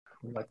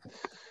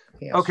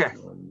Okay,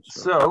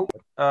 so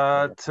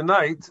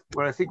tonight,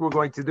 what I think we're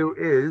going to do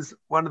is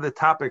one of the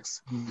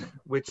topics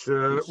which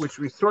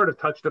we sort of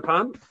touched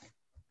upon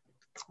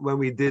when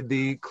we did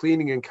the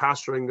cleaning and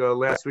kashering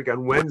last week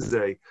on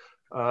Wednesday,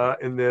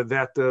 in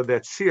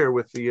that shir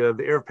with the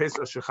Erev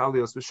Pesach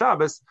Shechalios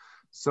B'Shabbos.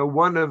 So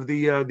one of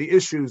the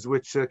issues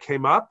which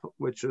came up,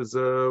 which was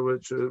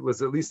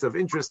at least of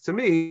interest to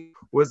me,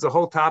 was the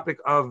whole topic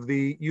of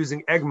the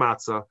using egg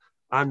matzah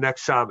on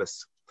next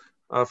Shabbos.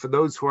 For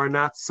those who are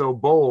not so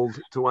bold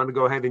to want to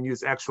go ahead and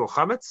use actual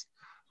chametz,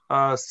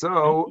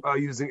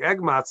 using egg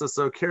matzah,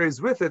 so it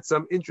carries with it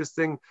some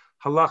interesting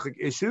halachic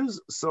issues.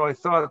 So I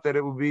thought that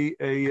it would be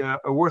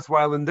a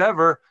worthwhile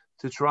endeavor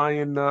to try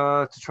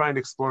and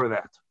explore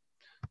that.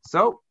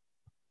 So,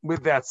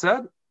 with that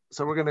said,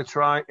 so we're going to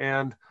try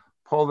and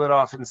pull that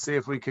off and see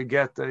if we could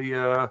get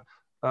a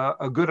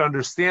good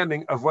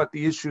understanding of what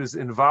the issues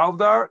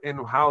involved are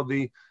and how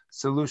the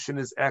solution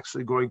is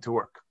actually going to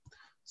work.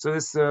 So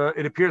this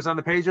it appears on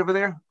the page over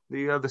there,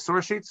 the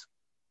source sheets?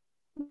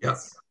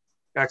 Yes.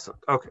 Excellent.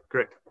 Okay,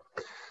 great.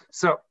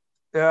 So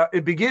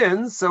it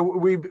begins. So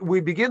we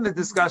begin the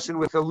discussion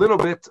with a little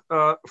bit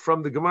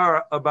from the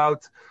Gemara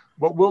about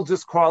what we'll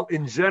just call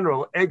in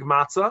general egg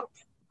matzah.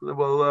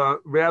 Well,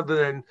 rather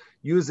than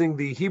using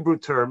the Hebrew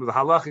term, the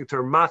halachic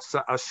term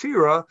matzah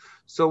ashira,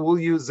 so we'll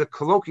use the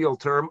colloquial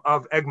term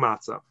of egg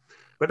matzah.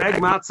 But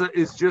egg matzah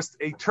is just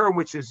a term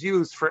which is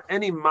used for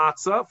any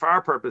matzah for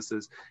our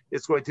purposes.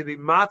 It's going to be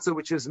matzah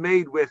which is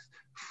made with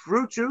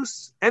fruit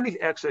juice, any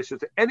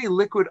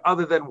liquid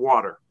other than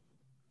water.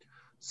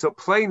 So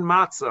plain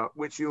matzah,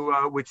 which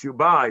you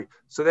buy,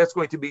 so that's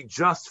going to be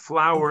just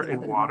flour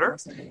and water.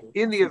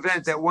 In the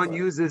event that one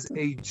uses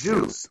a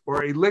juice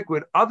or a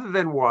liquid other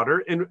than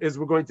water, and as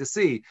we're going to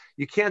see,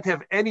 you can't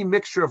have any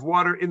mixture of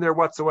water in there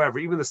whatsoever.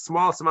 Even the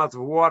smallest amounts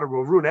of water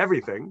will ruin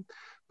everything.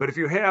 But if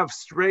you have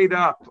straight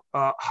up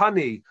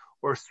honey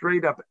or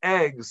straight up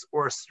eggs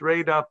or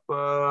straight up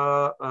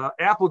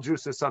apple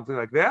juice or something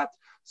like that,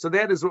 so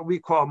that is what we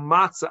call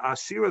matzah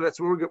ashira. That's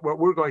what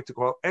we're going to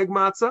call egg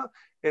matzah,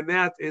 and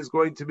that is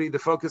going to be the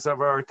focus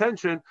of our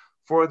attention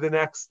for the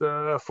next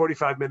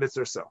 45 minutes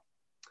or so.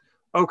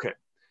 Okay,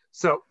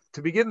 so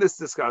to begin this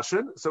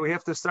discussion, so we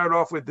have to start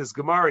off with this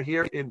Gemara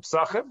here in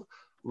Psachim,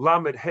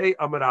 Lamed Hey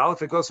Amud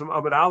Aleph. It goes from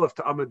Amud Aleph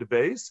to Amud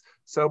Beis.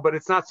 So, but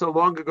it's not so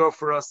long ago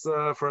for us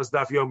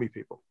Daf Yomi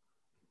people.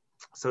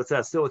 So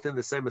it's still within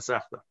the same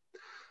Masechta.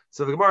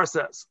 So the Gemara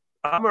says,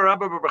 Amar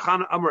Rabba bar bar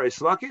Chana Amar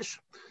Reish Lakish.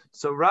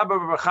 So Rabba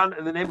bar bar Chana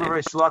in the name of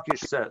Reish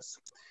Lakish says,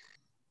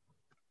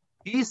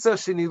 Isa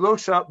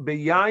shenilosha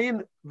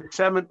beyayin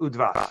v'shemen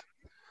udvash.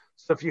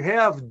 So if you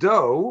have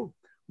dough,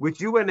 which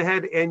you went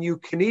ahead and you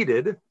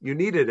kneaded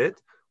it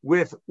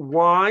with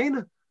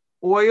wine,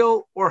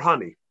 oil, or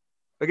honey.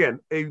 Again,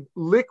 a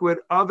liquid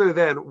other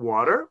than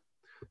water.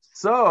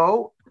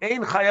 So,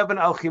 ein chayav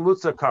al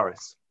chimutza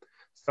kares.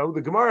 So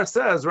the Gemara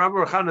says, Rabbi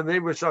Rechan and the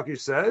neighbor Shakish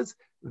says,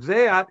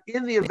 that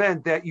in the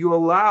event that you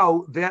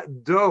allow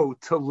that dough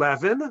to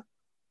leaven,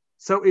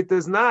 so it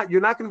does not, you're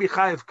not going to be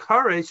chayav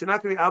kares, you're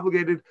not going to be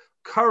obligated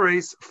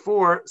kares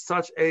for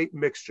such a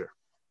mixture.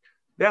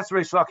 That's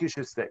Reish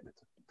Lakish's statement.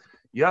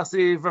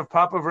 Yasiv Rav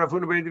Papa of Rav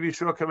Huna ben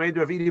Yeshua Kamed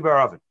Rav Idi bar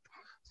Avin.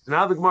 So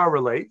now the Gemara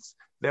relates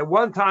that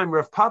one time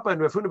Rav Papa and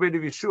Rav Huna ben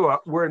Yeshua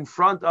were in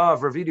front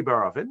of Rav Idi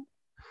bar Avin.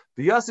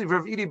 The Yasiv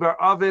Rav Idi bar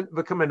Avin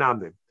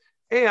v'kamenamnim.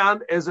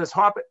 And as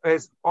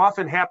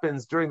often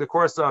happens during the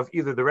course of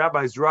either the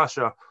rabbi's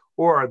drasha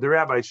or the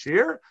rabbi's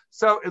shir,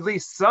 so at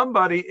least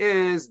somebody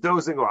is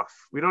dozing off.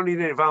 We don't need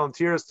any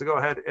volunteers to go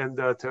ahead and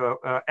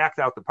to act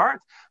out the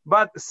part,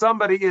 but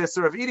somebody is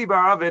sort of Idi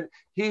bar Avin,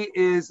 he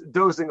is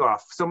dozing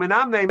off. So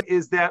menamnem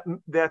is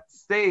that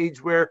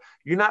stage where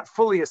you're not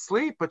fully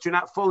asleep, but you're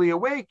not fully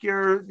awake,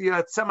 you're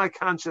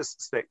semi-conscious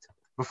state,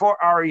 before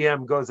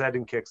REM goes ahead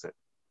and kicks it.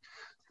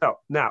 So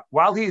now,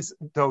 while he's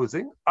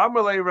dozing,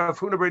 Amalei Rav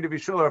Huna ben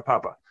Yeshua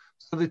Papa.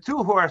 So the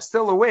two who are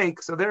still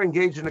awake, so they're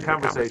engaged in a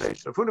conversation.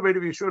 Rav Huna ben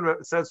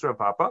Yeshua says to Rav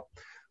Papa,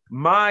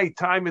 my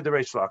time in the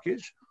Reish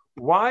Lakish.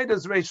 Why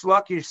does Reish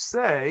Lakish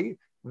say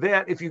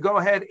that if you go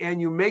ahead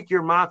and you make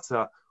your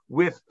matzah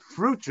with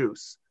fruit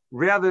juice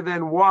rather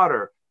than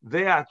water,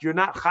 that you're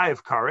not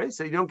chayav kares,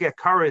 so you don't get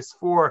kares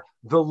for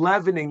the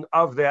leavening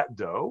of that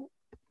dough?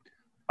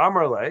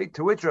 Amarle,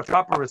 to which Rav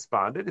Papa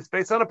responded, it's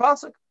based on a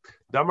pasuk.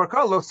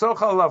 Damarka lo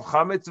sochal alav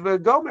chametz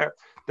v'gomer.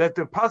 That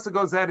the pasuk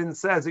goes ahead and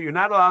says that you're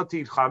not allowed to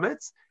eat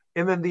chametz,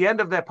 and then the end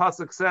of that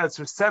pasuk says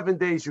for 7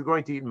 days you're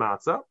going to eat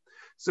matzah.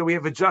 So we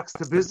have a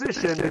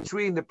juxtaposition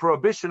between the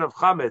prohibition of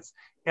chametz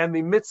and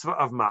the mitzvah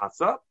of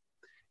matzah,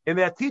 and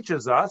that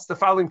teaches us the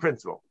following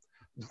principle: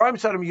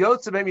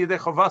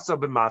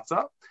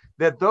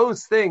 that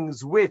those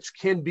things which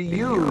can be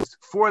used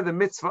for the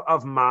mitzvah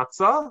of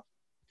matzah.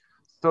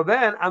 So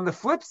then, on the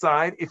flip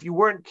side, if you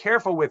weren't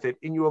careful with it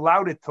and you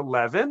allowed it to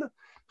leaven,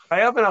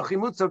 so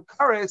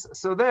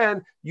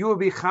then you will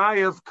be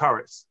chayav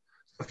kares.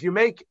 If you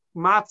make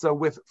matzah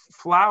with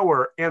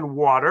flour and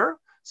water,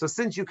 so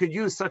since you could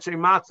use such a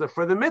matzah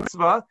for the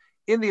mitzvah,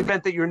 in the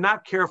event that you're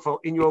not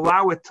careful and you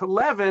allow it to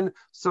leaven,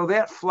 so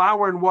that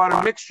flour and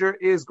water mixture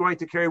is going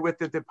to carry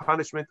with it the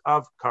punishment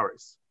of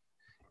kares.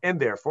 And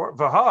therefore,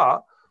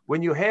 vaha,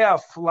 when you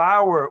have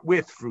flour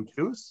with fruit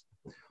juice,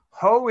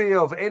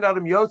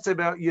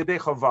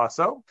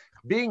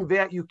 being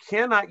that you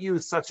cannot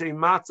use such a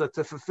matzah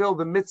to fulfill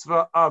the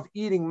mitzvah of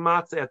eating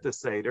matzah at the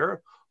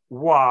Seder.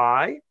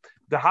 Why?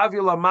 The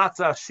havila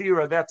matzah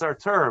shira, that's our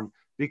term,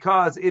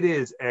 because it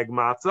is egg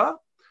matzah.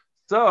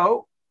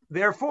 So,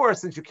 therefore,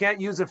 since you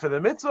can't use it for the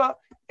mitzvah,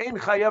 ein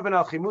chayaven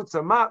al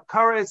chimutza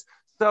kares.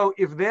 So,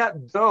 if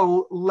that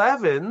dough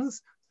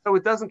leavens, so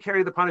it doesn't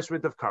carry the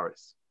punishment of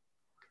kares.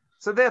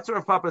 So that's what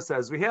Rav Papa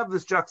says. We have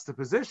this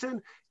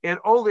juxtaposition, and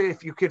only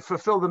if you could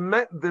fulfill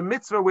the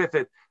mitzvah with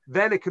it,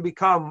 then it could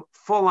become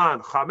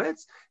full-on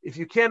chametz. If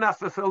you cannot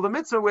fulfill the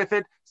mitzvah with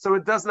it, so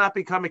it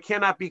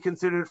cannot be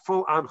considered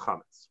full-on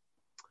chametz.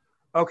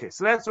 Okay,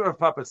 so that's what Rav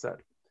Papa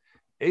said.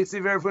 So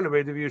Rav Huna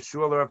Beit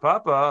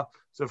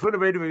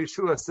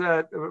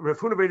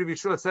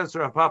Yeshua says to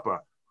Rav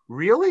Papa,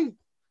 really?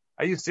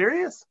 Are you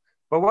serious?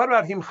 But what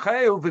about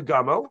himchayu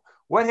v'gamo?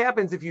 What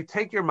happens if you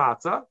take your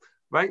matzah?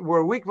 Right, we're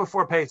a week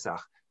before Pesach.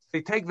 So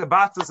you take the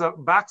boxes of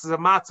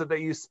matzah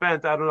that you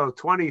spent, I don't know,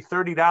 $20,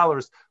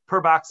 $30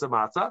 per box of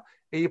matzah,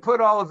 and you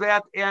put all of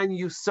that and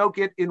you soak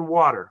it in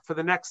water for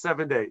the next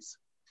 7 days.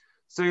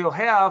 So you'll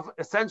have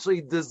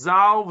essentially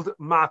dissolved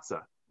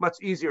matzah. Much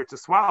easier to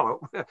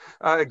swallow.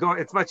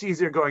 It's much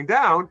easier going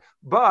down,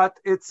 but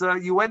it's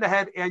you went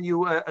ahead and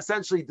you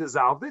essentially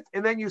dissolved it,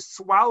 and then you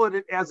swallowed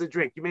it as a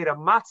drink. You made a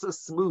matzah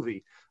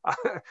smoothie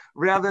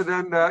rather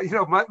than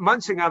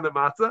munching on the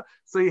matzah.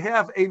 So you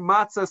have a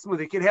matzah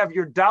smoothie. You can have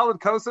your daled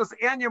kosas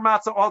and your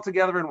matzah all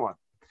together in one.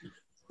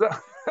 So,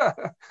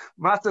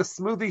 matzah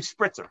smoothie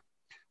spritzer.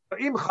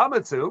 Im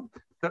chametzu.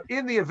 So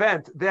in the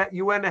event that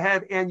you went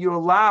ahead and you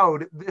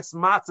allowed this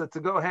matzah to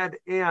go ahead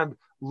and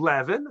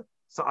leaven.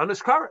 So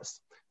anish kares.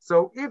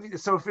 So if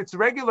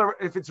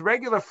it's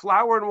regular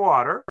flour and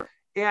water,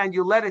 and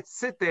you let it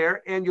sit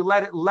there and you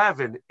let it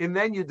leaven, and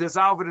then you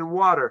dissolve it in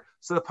water,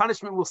 so the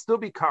punishment will still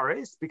be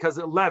kares because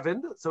it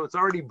leavened, so it's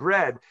already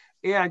bread,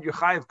 and you're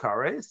chayiv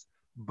kares.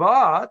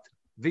 But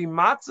the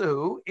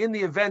matzahu, in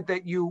the event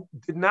that you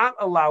did not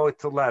allow it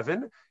to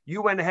leaven,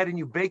 you went ahead and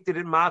you baked it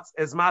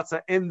as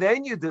matzah, and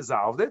then you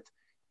dissolved it,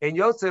 and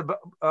yotze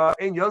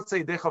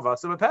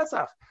dechavasa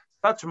b'Pesach.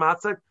 Such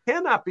matzah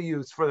cannot be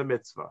used for the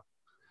mitzvah.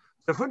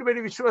 So Rav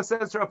Yeshua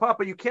says to Rav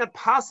Papa, you can't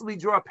possibly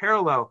draw a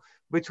parallel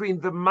between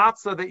the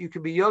matzah that you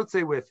can be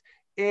yotze with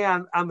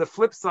and, on the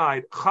flip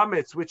side,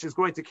 chametz, which is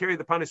going to carry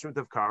the punishment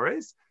of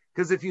kares.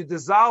 Because if you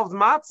dissolved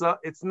matzah,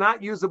 it's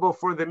not usable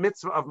for the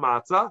mitzvah of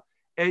matzah.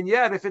 And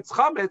yet, if it's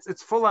chametz,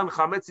 it's full on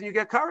chametz and you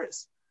get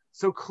kares.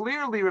 So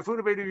clearly, Rav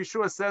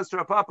Yeshua says to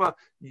Rav Papa,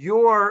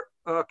 your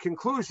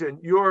conclusion,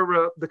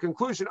 the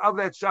conclusion of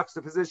that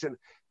juxtaposition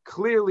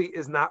clearly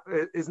is not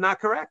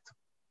correct.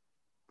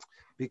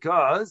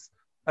 Because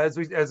as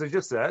I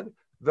just said,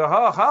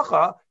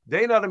 because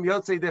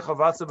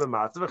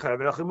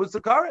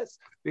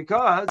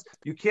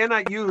you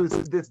cannot use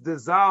this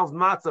dissolved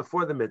matzah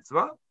for the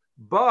mitzvah,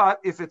 but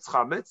if it's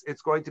chametz,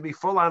 it's going to be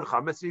full on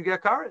chametz, and you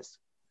get kares.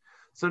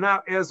 So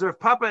now, as Rav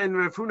Papa and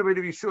Rav Huna Beit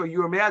Yeshua,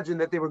 you imagine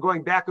that they were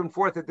going back and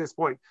forth at this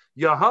point.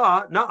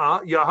 Yaha,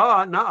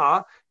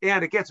 na'a,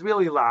 and it gets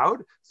really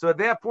loud. So at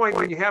that point,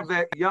 when you have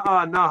that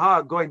yaha,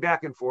 na'a going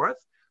back and forth,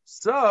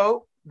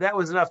 so that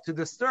was enough to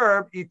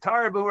disturb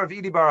Itarabu Rav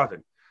Idi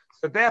Baravin.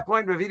 So at that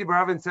point, Rav Idi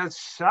Baravin says,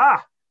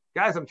 Shah,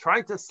 guys, I'm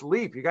trying to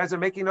sleep. You guys are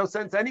making no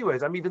sense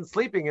anyways. I'm even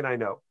sleeping and I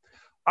know.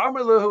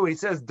 Amr Luhu, he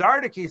says,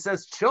 Dardik, he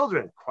says,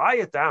 children,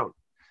 quiet down.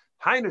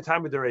 Hainu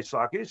time with the Reish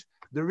Lakish.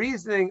 The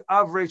reasoning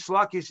of Reish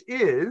Lakish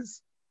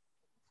is,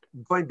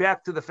 going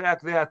back to the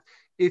fact that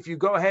if you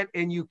go ahead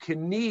and you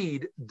can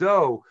knead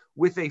dough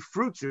with a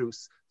fruit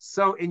juice,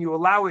 and you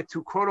allow it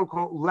to quote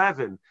unquote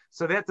leaven,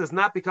 so that does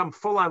not become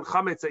full on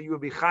chametz that you will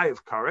be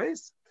chayiv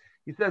kares.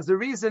 He says the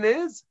reason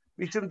is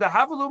mishum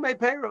dahavalu me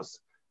peros,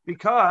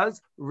 because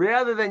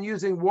rather than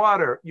using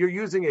water, you're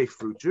using a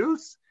fruit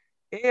juice,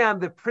 and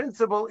the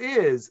principle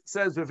is,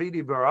 says Rav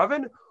Idi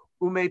Baravin,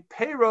 ume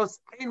peros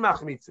ein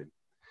machmitzin,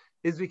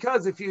 is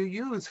because if you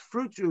use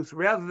fruit juice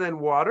rather than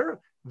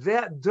water,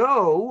 that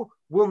dough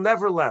will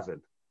never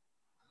leaven.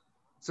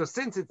 So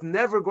since it's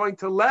never going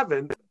to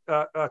leaven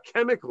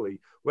chemically,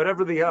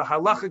 whatever the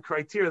halachic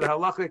criteria, the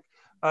halachic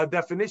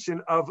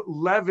definition of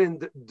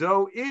leavened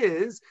dough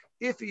is,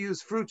 if you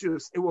use fruit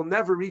juice, it will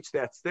never reach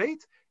that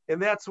state,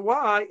 and that's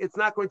why it's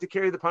not going to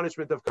carry the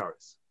punishment of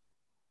kares.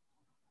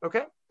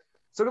 Okay?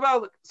 So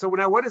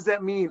now what does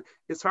that mean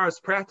as far as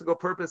practical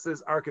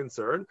purposes are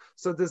concerned?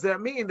 So does that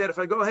mean that if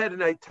I go ahead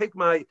and I take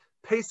my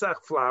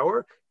Pesach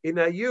flour and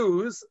I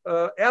use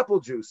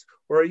apple juice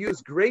or I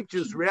use grape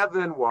juice rather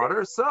than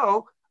water,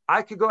 so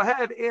I could go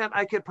ahead and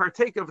I could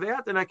partake of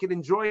that and I could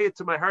enjoy it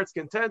to my heart's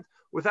content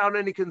without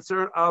any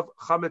concern of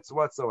chametz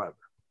whatsoever.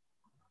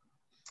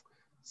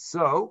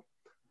 So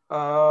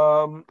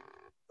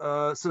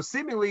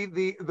seemingly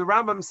the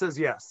Rambam says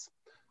yes.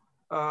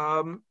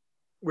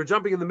 We're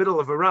jumping in the middle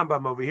of a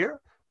Rambam over here,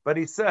 But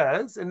he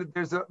says, and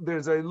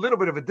there's a little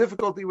bit of a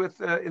difficulty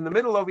with in the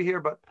middle over here,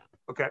 but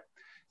okay.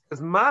 It's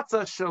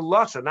matzah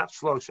shalosha, not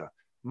shlosha.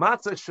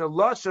 Matzah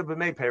shalosha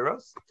b'mei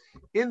peros.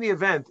 In the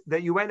event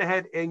that you went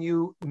ahead and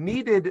you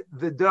kneaded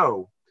the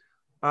dough,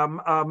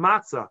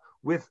 matzah,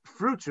 with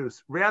fruit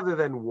juice rather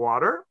than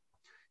water,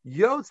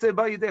 yotze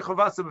ba'yidei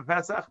chavasa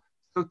b'pesach.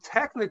 So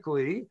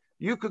technically,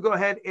 you could go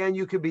ahead and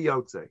you could be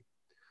yotze.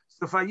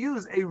 So if I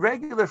use a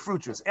regular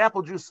fruit juice,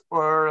 apple juice,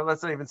 or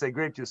let's not even say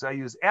grape juice, I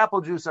use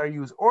apple juice, I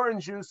use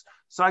orange juice,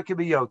 so I could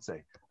be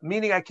yotze.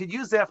 Meaning I could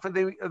use that for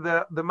the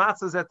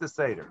matzahs at the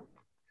Seder.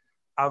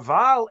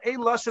 Aval ein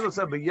lashon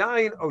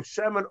b'yayin o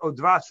shemen o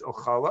dvash o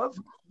chalav.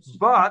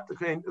 But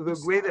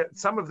the way that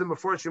some of the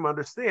Meforshim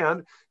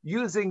understand,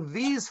 using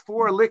these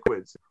four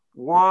liquids,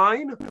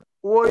 wine,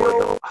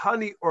 oil,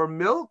 honey, or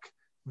milk,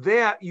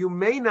 that you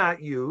may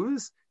not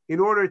use in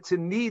order to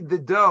knead the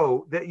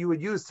dough that you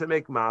would use to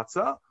make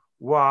matzah.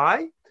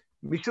 Why?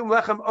 Mishum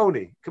lechem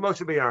oni,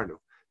 kamosha b'yarnu.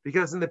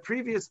 Because in the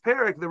previous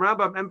parak, the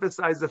Rambam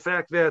emphasized the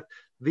fact that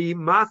the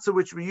matzah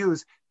which we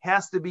use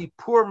has to be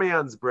poor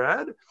man's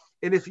bread.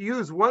 And if you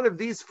use one of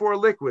these four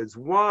liquids,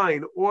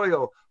 wine,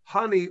 oil,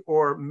 honey,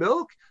 or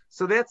milk,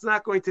 so that's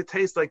not going to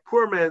taste like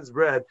poor man's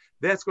bread.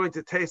 That's going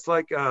to taste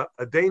like a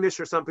Danish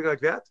or something like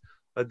that,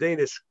 a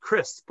Danish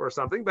crisp or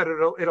something, but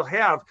it'll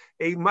have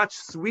a much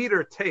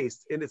sweeter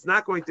taste, and it's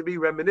not going to be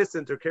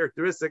reminiscent or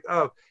characteristic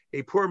of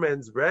a poor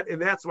man's bread, and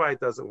that's why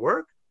it doesn't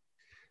work.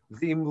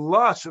 And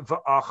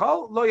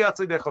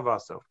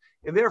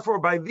therefore,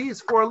 by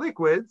these four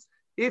liquids,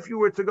 if you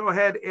were to go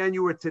ahead and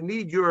you were to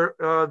knead your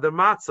the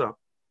matzah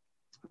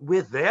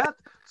with that,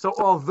 so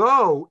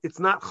although it's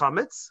not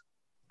chametz,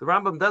 the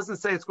Rambam doesn't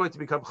say it's going to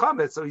become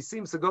chametz, so he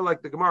seems to go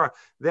like the Gemara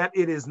that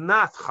it is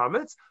not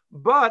chametz,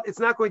 but it's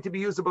not going to be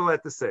usable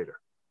at the Seder.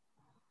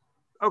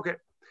 Okay,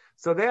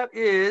 so that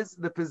is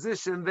the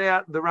position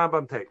that the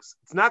Rambam takes.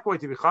 It's not going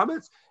to be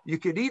chametz. You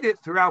could eat it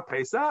throughout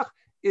Pesach.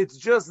 It's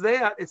just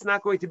that it's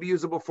not going to be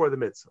usable for the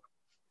mitzvah.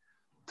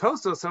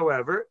 Tosos,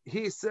 however,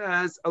 he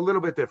says a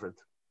little bit different.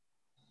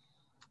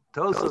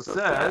 Tosos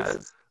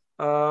says,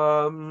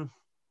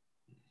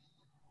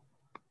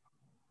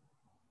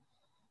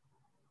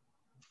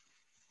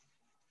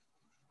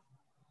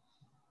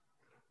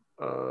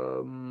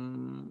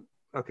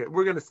 okay,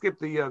 we're going to skip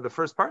the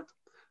first part,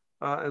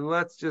 and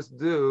let's just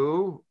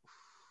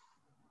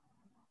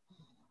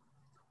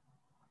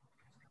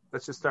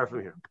start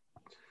from here,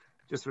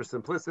 just for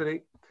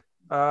simplicity.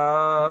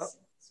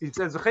 He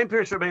says,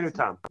 Rabbeinu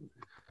Tam.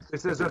 It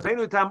says,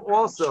 Rabbeinu Tam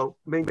also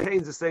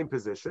maintains the same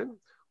position.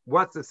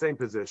 What's the same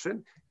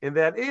position? And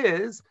that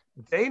is,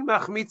 Dein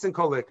machmitz and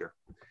kol liquor.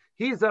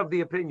 He's of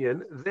the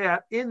opinion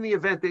that in the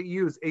event that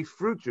you use a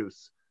fruit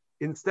juice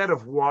instead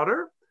of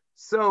water,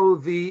 so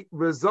the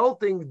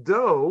resulting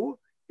dough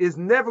is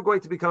never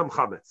going to become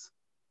chametz.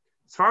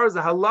 As far as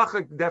the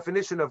halachic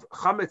definition of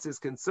chametz is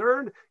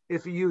concerned,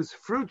 if you use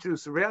fruit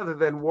juice rather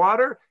than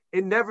water,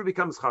 it never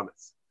becomes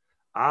chametz.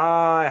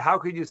 How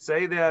could you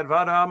say that?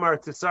 Vada amar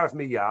tisarf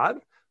miyad.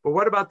 But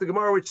what about the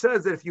Gemara which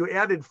says that if you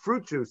added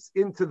fruit juice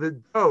into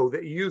the dough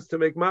that you use to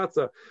make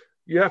matzah,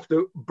 you have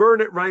to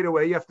burn it right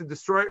away. You have to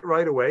destroy it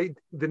right away.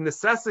 The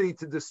necessity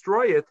to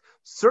destroy it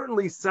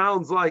certainly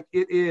sounds like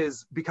it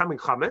is becoming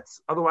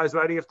chametz. Otherwise,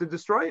 why do you have to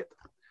destroy it?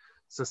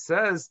 So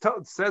says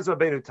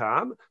Rabbeinu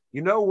Tam,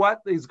 you know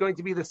what is going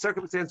to be the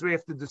circumstance where you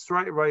have to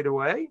destroy it right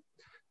away?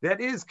 That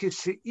is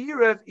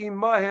kishe'irev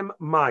imahem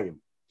mayim.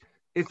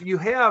 If you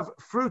have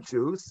fruit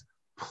juice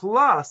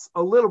plus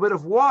a little bit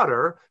of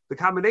water, the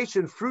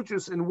combination fruit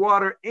juice and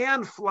water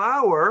and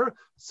flour,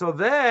 so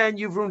then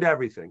you've ruined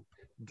everything.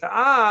 If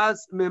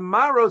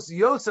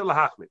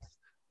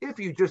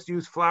you just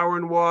use flour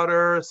and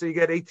water, so you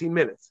get 18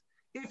 minutes.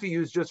 If you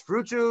use just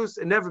fruit juice,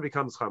 it never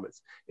becomes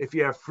chametz. If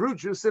you have fruit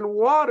juice and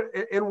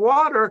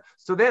water,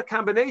 so that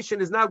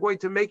combination is now going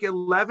to make it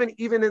leaven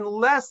even in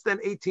less than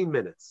 18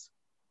 minutes.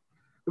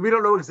 We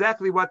don't know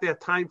exactly what that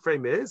time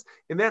frame is,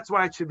 and that's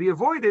why it should be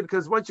avoided,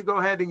 because once you go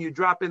ahead and you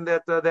drop in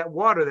that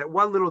water, that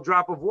one little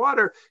drop of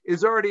water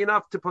is already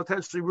enough to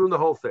potentially ruin the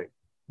whole thing.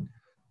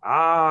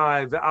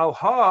 The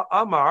Alha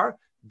Amar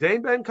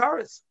Dain Ben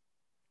Karis.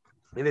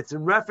 And it's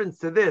in reference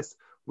to this,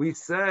 we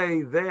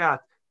say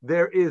that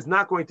there is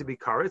not going to be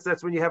karis.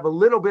 That's when you have a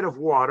little bit of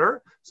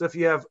water. So if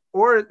you have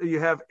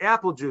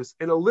apple juice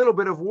and a little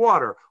bit of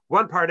water,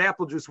 one part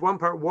apple juice, one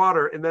part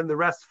water, and then the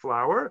rest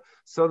flour.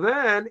 So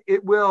then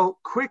it will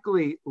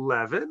quickly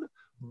leaven,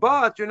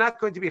 but you're not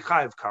going to be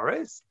chayav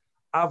karis.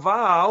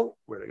 Aval,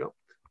 where'd I go?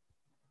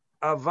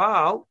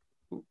 Aval,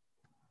 going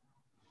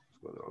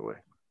the wrong way.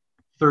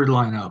 Third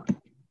line up.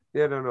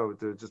 Yeah, no,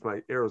 just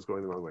my arrow's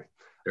going the wrong way.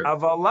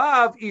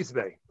 Avalav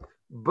isbei.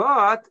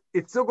 But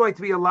it's still going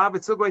to be a lav,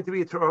 it's still going to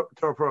be a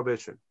Torah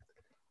prohibition.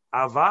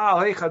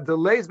 Aval hecha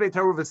delays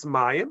beitaruvis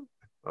mayim.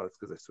 Oh, it's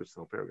because I switched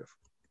the whole paragraph.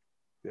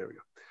 There we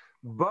go.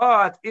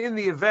 But in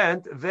the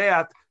event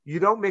that you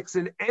don't mix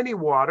in any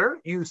water,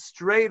 use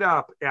straight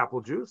up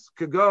apple juice,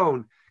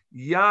 kagon,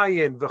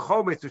 yayin,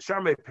 v'chometz,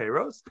 v'sharmei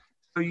peros.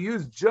 So you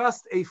use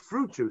just a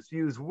fruit juice.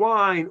 Use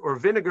wine or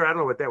vinegar. I don't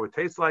know what that would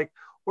taste like.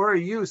 or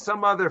you use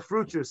some other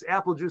fruit juice,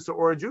 apple juice or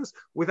orange juice,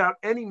 without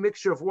any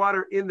mixture of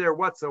water in there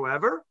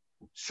whatsoever,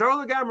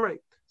 shor legamrei.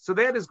 So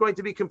that is going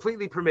to be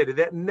completely permitted.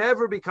 That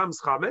never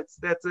becomes chametz.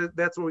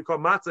 That's what we call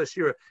matzah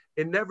shira.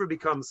 It never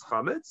becomes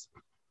chametz.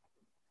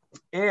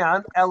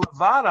 And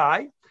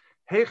elvarai,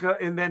 hecha,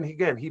 and then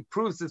again he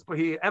proves this.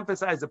 He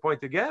emphasized the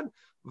point again.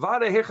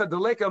 Vada hecha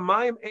deleka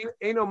mayim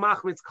eno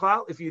machmitz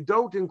klal. If you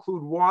don't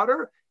include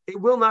water, it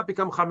will not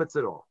become chametz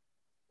at all.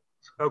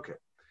 Okay,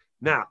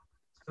 now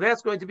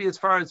that's going to be as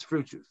far as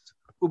fruit juice.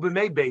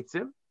 Ubemei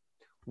beitzim.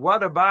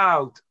 What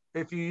about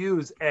if you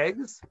use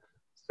eggs?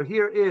 So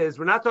here is,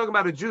 we're not talking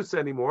about a juice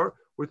anymore.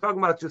 We're talking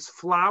about just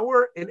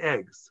flour and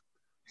eggs.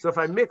 So if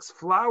I mix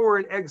flour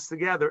and eggs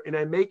together and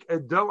I make a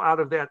dough out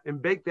of that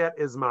and bake that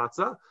as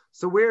matzah,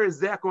 so where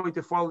is that going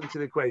to fall into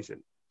the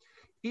equation?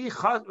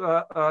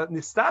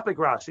 Nistapik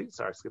Rashi,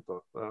 sorry, skip the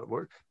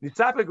word.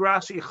 Nistapik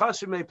Rashi,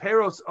 chashime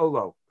peros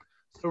olo.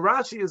 So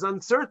Rashi is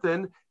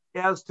uncertain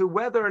as to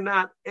whether or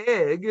not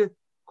egg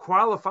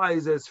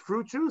qualifies as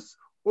fruit juice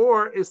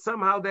or is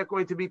somehow that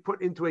going to be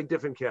put into a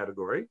different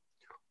category.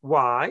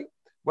 Why?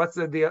 What's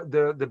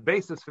the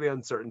basis for the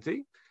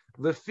uncertainty?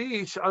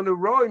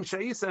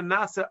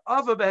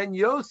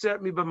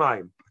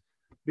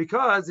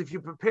 Because if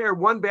you prepare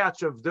one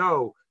batch of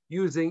dough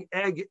using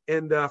egg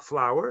and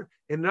flour,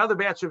 and another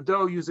batch of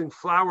dough using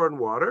flour and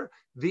water,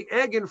 the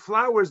egg and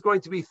flour is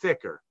going to be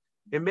thicker,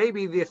 and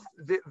maybe the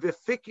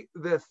thick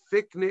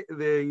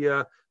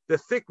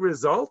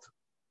result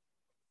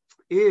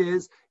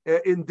is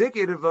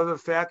indicative of the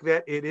fact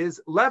that it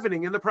is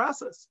leavening in the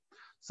process.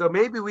 So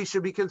maybe we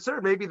should be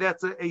concerned. Maybe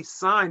that's a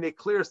sign, a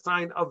clear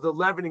sign of the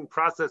leavening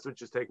process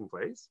which is taking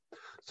place.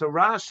 So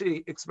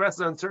Rashi expresses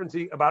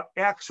uncertainty about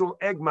actual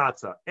egg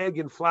matzah, egg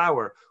and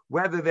flour,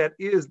 whether that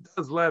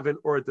does leaven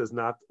or it does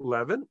not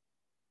leaven.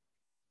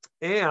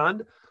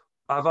 And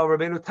Aval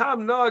Rabbeinu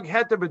Tam nog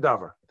heter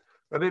b'davar.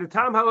 Rabbeinu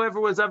Tam, however,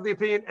 was of the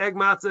opinion egg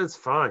matzah is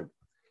fine.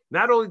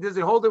 Not only does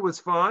he hold it was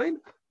fine,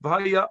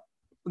 noeg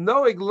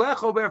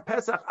lecho ber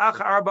pesach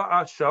ach arba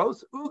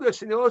ashos uga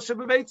shenilo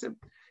shebebeitzim.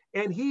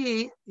 And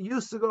he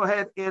used to go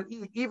ahead and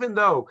eat, even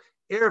though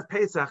Erev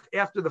Pesach,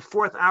 after the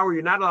 4th hour,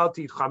 you're not allowed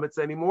to eat chametz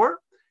anymore.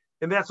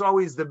 And that's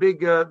always the big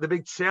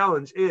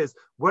challenge is,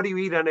 what do you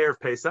eat on Erev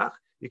Pesach?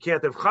 You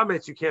can't have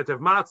chametz, you can't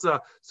have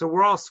matzah. So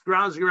we're all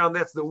scrounging around.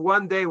 That's the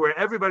one day where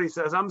everybody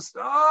says, I'm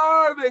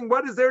starving.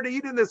 What is there to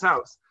eat in this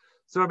house?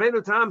 So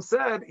Rabbeinu Tam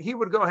said he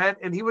would go ahead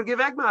and he would give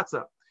egg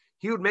matzah.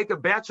 He would make a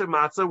batch of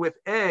matzah with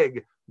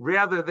egg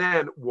rather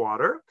than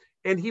water.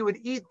 And he would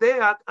eat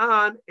that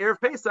on Erev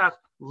Pesach,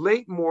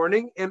 late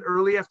morning and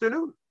early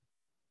afternoon,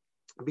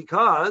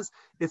 because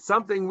it's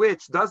something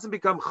which doesn't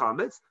become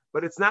chametz,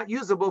 but it's not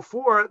usable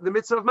for the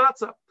mitzvah of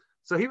matzah.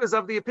 So he was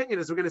of the opinion,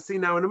 as we're going to see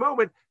now in a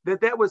moment,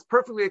 that was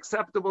perfectly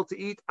acceptable to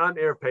eat on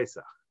Erev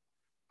Pesach.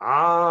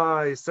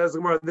 He says,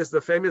 this is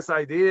the famous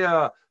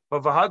idea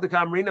of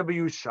Vahadakam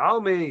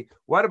Yerushalmi.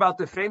 What about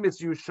the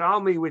famous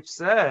Yerushalmi, which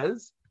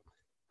says,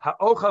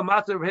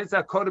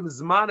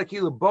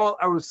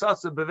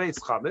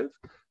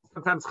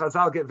 sometimes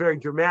Chazal get very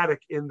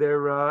dramatic in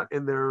their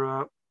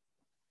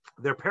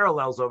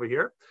parallels over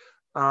here,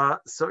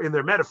 so in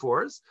their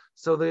metaphors.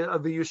 So the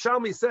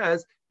Yerushalmi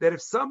says that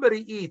if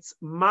somebody eats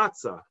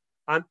matzah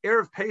on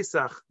Erev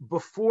Pesach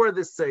before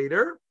the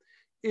Seder,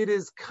 it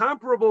is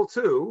comparable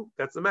to,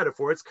 that's the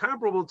metaphor, it's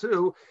comparable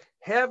to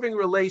having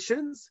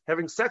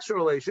sexual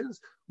relations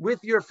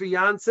with your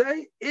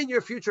fiance in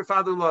your future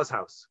father-in-law's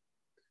house.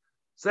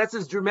 So that's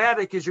as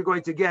dramatic as you're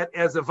going to get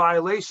as a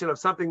violation of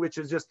something which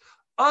is just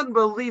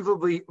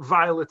unbelievably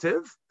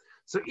violative.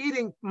 So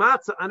eating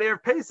matzah on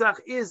Erev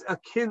Pesach is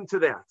akin to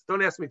that.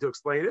 Don't ask me to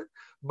explain it,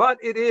 but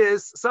it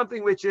is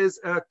something which is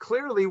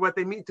clearly what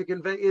they mean to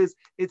convey is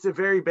it's a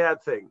very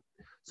bad thing.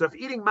 So if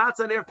eating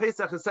matzah on Erev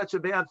Pesach is such a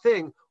bad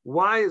thing,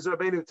 why is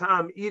Rabbeinu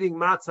Tam eating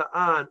matzah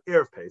on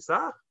Erev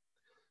Pesach?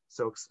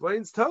 So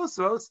explains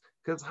Tosfos,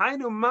 because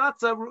Hainu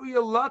matzah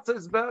ru'ya latza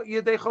is about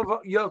yedei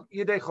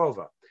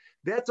chova.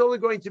 That's only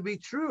going to be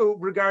true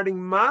regarding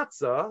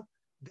matzah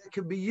that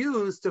can be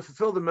used to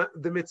fulfill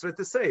the mitzvah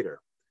to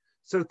Seder.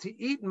 So to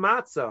eat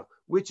matzah,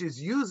 which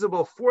is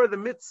usable for the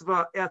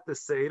mitzvah at the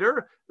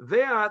Seder,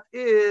 that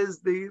is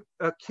the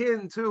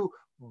akin to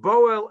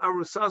boel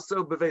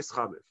arusaso beves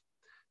chamev.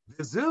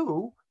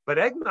 Vizu, but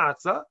egg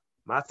matzah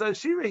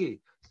shirahi.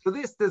 So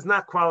this does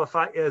not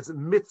qualify as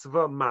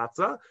mitzvah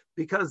matzah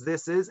because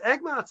this is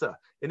egg matzah.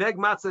 And egg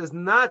matzah is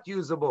not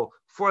usable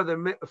for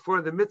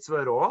the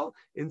mitzvah at all.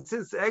 And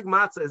since egg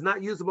matzah is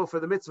not usable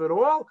for the mitzvah at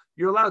all,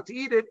 you're allowed to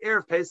eat it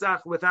Erev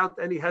Pesach without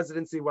any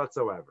hesitancy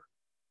whatsoever.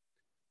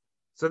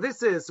 So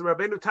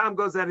Rabbeinu Tam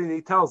goes out and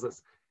he tells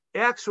us,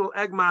 actual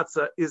egg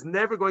matzah is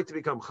never going to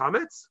become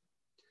chametz,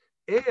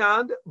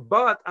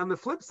 but on the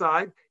flip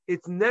side,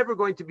 it's never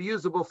going to be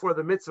usable for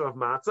the mitzvah of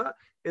matzah.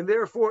 And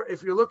therefore,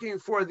 if you're looking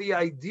for the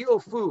ideal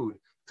food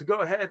to go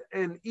ahead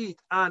and eat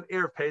on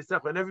Erev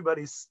Pesach when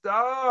everybody's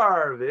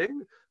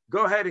starving,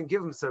 go ahead and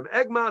give them some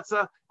egg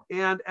matzah,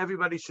 and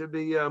everybody should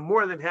be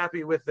more than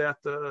happy with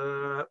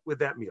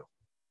that meal.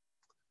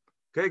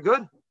 Okay,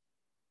 good?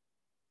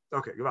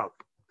 Okay, Gewalt.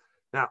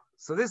 Now,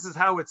 so this is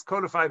how it's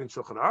codified in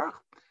Shulchan Aruch.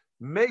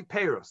 May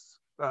Peros,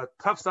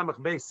 Taf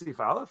Samach Bei Sif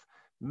Aleph,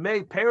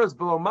 May Peros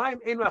below Maim,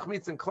 Ein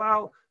Machmitz and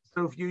Klal.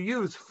 So if you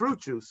use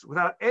fruit juice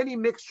without any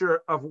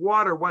mixture of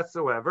water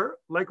whatsoever,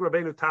 like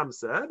Rabbeinu Tam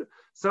said,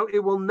 so it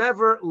will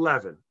never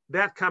leaven.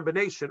 That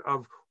combination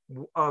of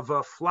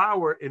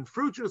flour and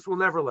fruit juice will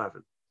never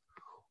leaven.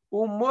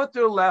 And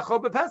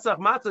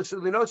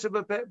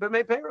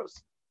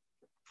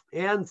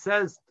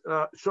says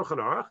Shulchan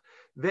Aruch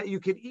that you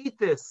could eat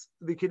this,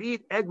 you could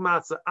eat egg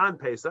matzah on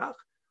Pesach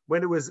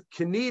when it was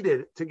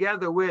kneaded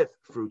together with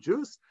fruit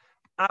juice.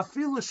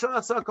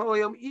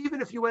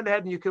 Even if you went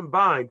ahead and you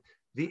combined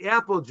the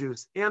apple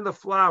juice and the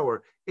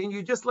flour, and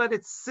you just let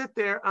it sit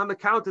there on the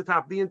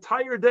countertop the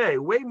entire day,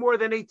 way more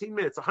than 18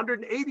 minutes,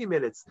 180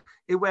 minutes,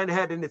 it went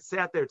ahead and it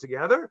sat there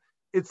together,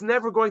 it's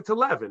never going to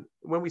leaven.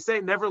 When we say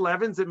it never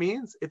leavens, it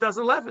means it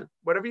doesn't leaven.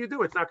 Whatever you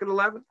do, it's not going to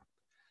leaven.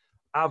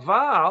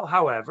 Aval,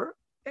 however,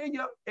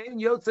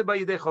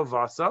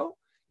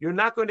 you're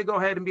not going to go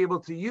ahead and be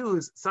able to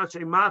use such a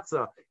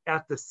matzah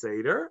at the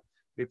Seder,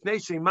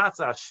 because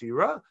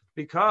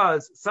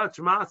such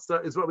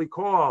matzah is what we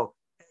call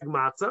egg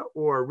matzah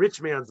or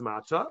rich man's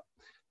matzah.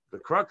 The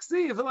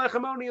kruxi, the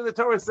lechem oni, and the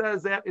Torah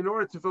says that in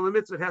order to fill a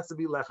mitzvah, it has to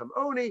be lechem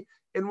oni.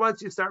 And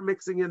once you start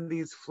mixing in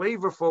these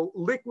flavorful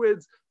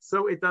liquids,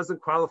 so it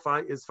doesn't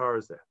qualify as far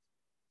as that.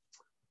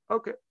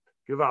 Okay,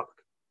 gewaltig.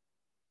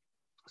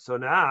 So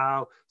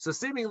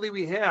seemingly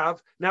we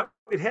have, now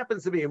it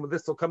happens to be, and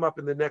this will come up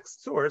in the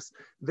next source,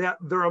 that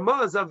the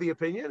Ramah is of the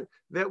opinion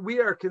that we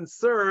are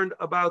concerned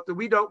about that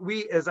we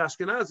as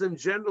Ashkenazim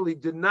generally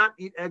do not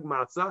eat egg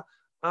matzah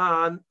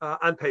on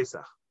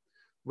Pesach.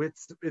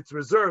 It's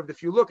reserved.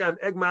 If you look on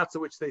egg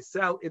matzah, which they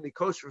sell in the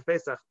kosher for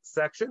Pesach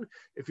section,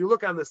 if you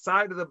look on the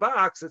side of the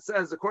box, it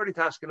says, according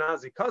to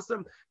Ashkenazi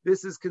custom,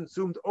 this is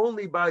consumed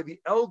only by the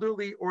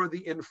elderly or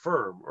the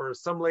infirm, or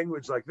some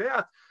language like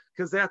that,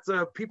 because that's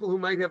people who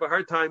might have a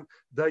hard time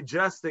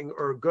digesting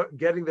or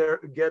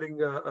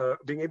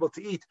being able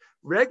to eat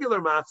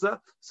regular matzah.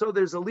 So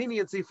there's a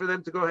leniency for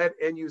them to go ahead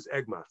and use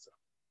egg matzah.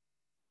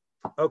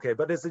 Okay,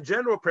 but as a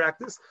general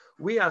practice,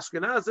 we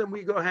Ashkenazim,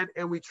 we go ahead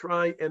and we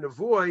try and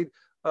avoid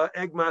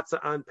egg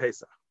matzah on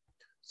Pesach.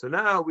 So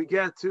now we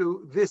get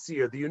to this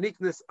year, the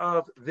uniqueness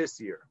of this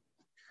year.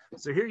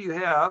 So here you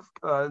have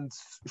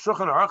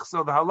Shulchan Aruch.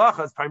 So the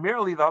halachas,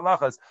 primarily the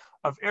halachas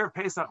of Erev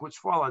Pesach, which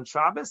fall on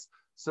Shabbos,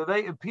 so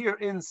they appear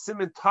in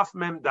Siman Taf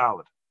Mem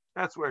Daled.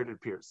 That's where it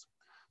appears.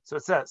 So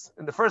it says,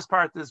 in the first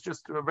part, there's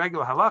just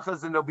regular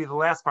halachas, and there'll be the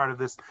last part of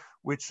this,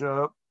 which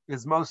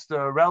is most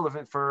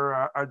relevant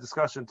for our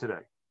discussion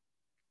today.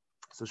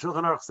 So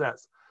Shulchan Aruch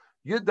says,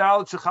 Yud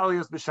Daled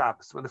Shechalios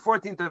b'Shabbos. When the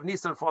 14th of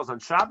Nisan falls on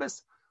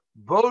Shabbos,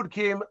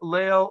 Bodkim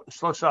Leil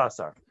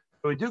Shloshasar.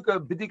 So we do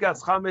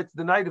B'dikas Chametz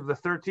the night of the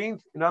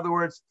 13th, in other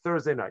words,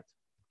 Thursday night.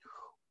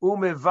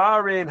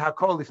 Umevarein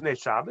Hakol Lifnei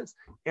Shabbos.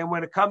 And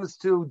when it comes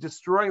to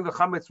destroying the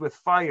Chametz with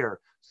fire,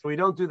 so we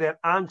don't do that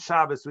on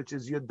Shabbos, which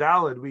is Yud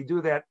Daled, we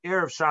do that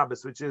Erev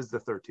Shabbos, which is the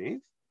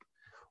 13th.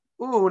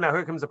 Now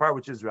here comes the part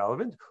which is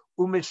relevant.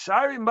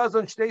 Umeshari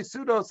Mazon Shtei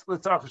Sudos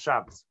L'tzarach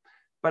Shabbos.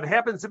 But it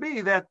happens to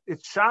be that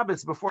it's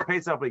Shabbos before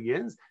Pesach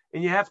begins,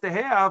 and you have to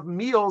have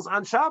meals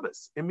on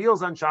Shabbos. And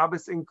meals on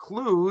Shabbos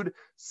include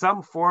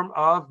some form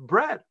of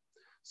bread.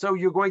 So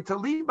you're going to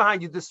leave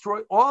behind, you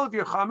destroy all of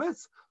your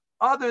chametz,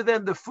 other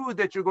than the food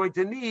that you're going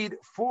to need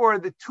for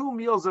the 2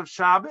 meals of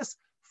Shabbos,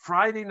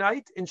 Friday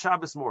night and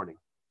Shabbos morning.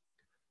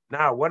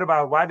 Now,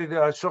 why did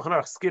Shulchan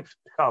Aruch skip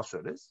Chal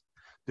Shudas?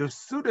 The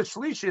Suda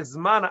Shlish is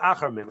Zman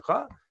Achar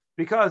Mincha,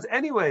 because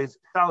anyways,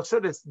 Chal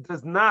Shudas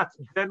does not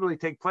generally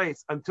take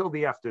place until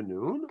the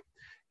afternoon.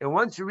 And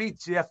once you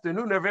reach the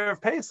afternoon of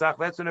Erev Pesach,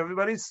 that's when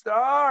everybody's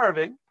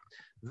starving.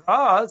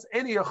 Thus,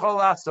 any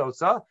Yachol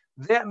Asosa,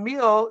 that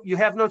meal, you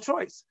have no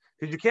choice.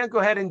 Because you can't go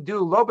ahead and do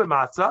Lo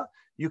B'matzah.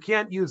 You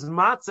can't use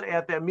matzah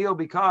at that meal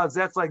because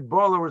that's like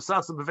Bola or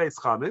Sasa B'Veis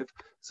Chamiv.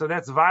 So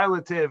that's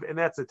violative and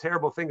that's a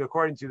terrible thing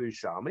according to the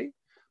Yishalmi.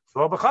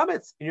 So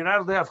b'chametz, you're not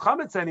allowed to have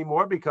chametz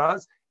anymore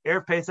because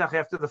Erev Pesach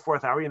after the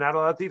 4th hour, you're not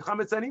allowed to eat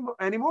chametz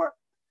anymore.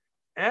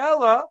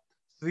 Ella,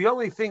 the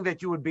only thing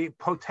that you would be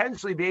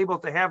potentially be able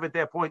to have at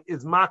that point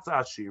is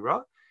matzah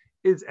ashira,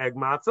 is egg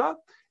matzah,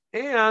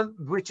 and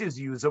which is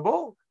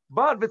usable.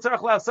 But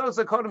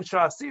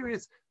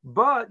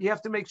you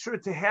have to make sure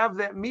to have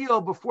that meal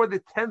before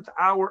the 10th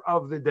hour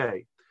of the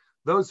day.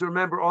 Those who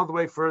remember all the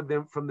way from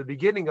the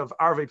beginning of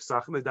Arvei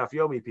Pesachim, the Daf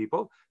Yomi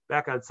people,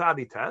 back on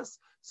Tzadi Tes.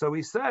 So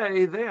we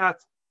say that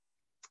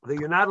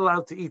you're not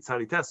allowed to eat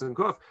Tzadi Tes and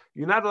Kuf.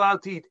 You're not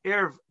allowed to eat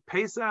Erev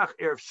Pesach,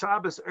 Erev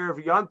Shabbos, Erev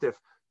Yontif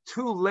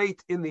too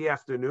late in the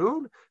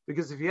afternoon,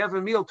 because if you have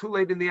a meal too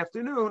late in the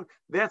afternoon,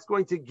 that's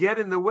going to get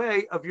in the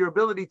way of your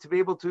ability to be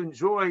able to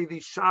enjoy the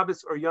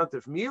Shabbos or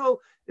Yontif meal.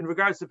 In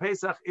regards to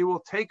Pesach, it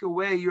will take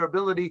away your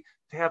ability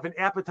to have an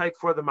appetite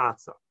for the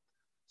matzah.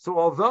 So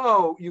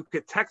although you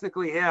could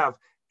technically have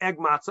egg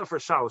matzah for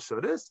Shal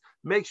Shudas,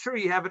 make sure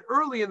you have it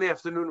early in the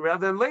afternoon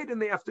rather than late in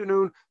the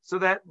afternoon, so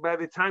that by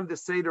the time the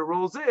Seder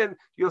rolls in,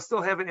 you'll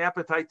still have an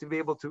appetite to be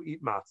able to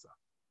eat matzah.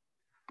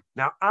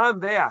 Now on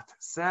that,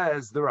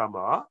 says the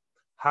Rama,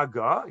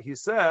 Haga, he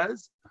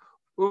says,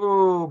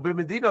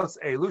 b'medinos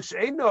elu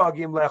she'ein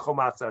noagim lechol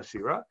matzah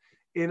ashira,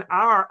 in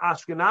our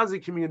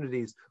Ashkenazi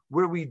communities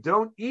where we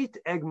don't eat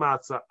egg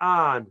matzah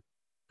on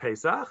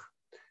Pesach,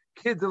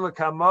 as the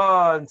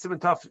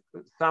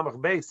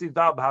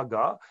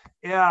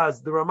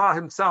Rama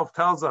himself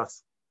tells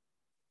us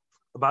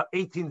about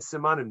 18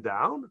 simanim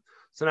down.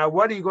 So now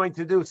what are you going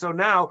to do? So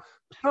now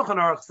Shulchan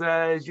Aruch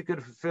says you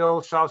could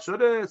fulfill Shal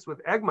Shudas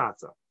with egg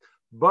matzah.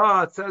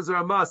 But says the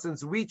Rama,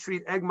 since we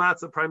treat egg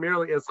matzah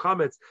primarily as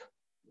chametz,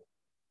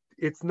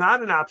 it's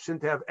not an option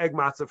to have egg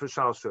matzah for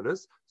Shal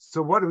Shudas.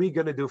 So what are we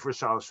going to do for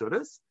Shal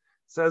Shudas?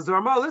 Says the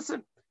Rama,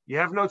 listen, you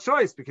have no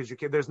choice because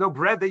there's no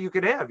bread that you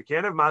can have. You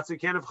can't have matzah, you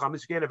can't have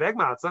chametz, you can't have egg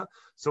matzah.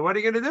 So what are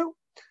you going to do?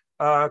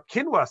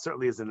 Quinoa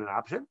certainly isn't an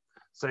option.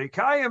 So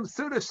yikayim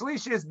suda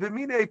shlishis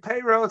b'minei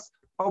peiros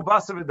o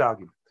basa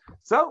v'dagim.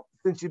 So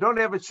since you don't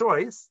have a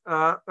choice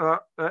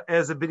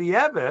as a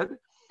b'diavad,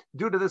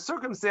 due to the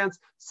circumstance,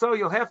 so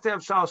you'll have to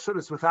have shal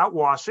shudas without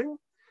washing,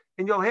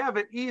 and you'll have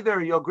it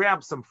either you'll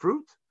grab some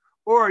fruit,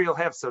 or you'll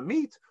have some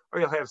meat, or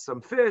you'll have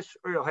some fish,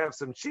 or you'll have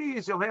some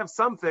cheese, you'll have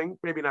something,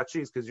 maybe not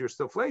cheese because you're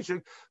still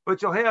flashing,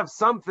 but you'll have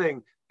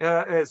something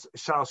as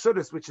shal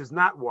shudas, which is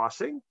not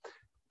washing.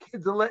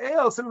 As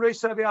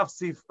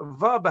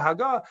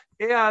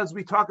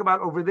we talk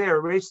about over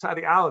there, Reish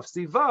Tadi Aleph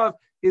Sivav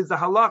is the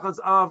halachas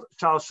of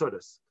shal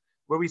shudas,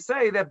 where we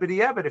say that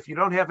b'diavad, if you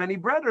don't have any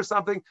bread or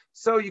something,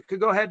 so you could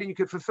go ahead and you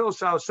could fulfill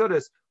shal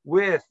shudas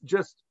with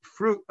just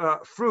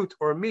fruit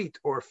or meat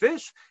or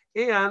fish,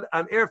 and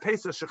on Erev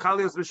Pesach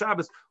shechalios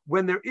b'Shabbos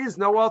when there is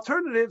no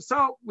alternative.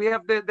 So we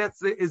have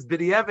is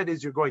b'diavad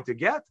is you're going to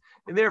get,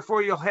 and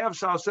therefore you'll have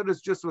shal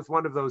shudas just with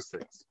one of those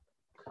things.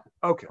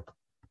 Okay,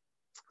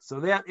 so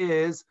that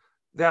is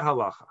that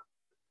halacha.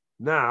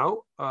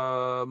 Now.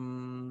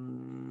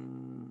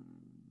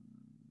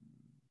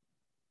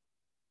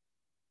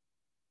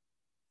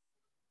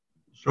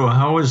 So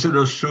how is it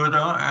a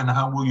suda, and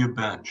how will you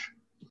bench?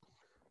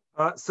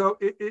 So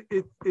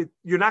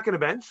you're not going to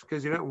bench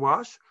because you didn't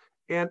wash,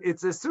 and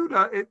it's a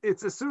suda.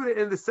 It's a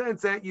suda in the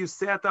sense that you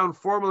sat down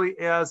formally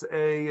as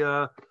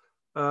a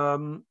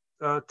to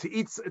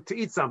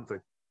eat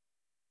something.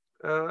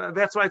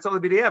 That's why it's only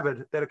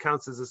b'diavad that it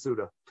counts as a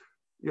suda.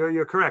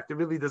 You're correct. It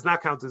really does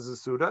not count as a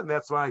suda, and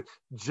that's why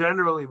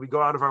generally we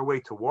go out of our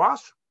way to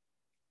wash.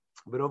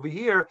 But over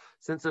here,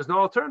 since there's no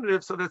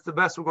alternative, so that's the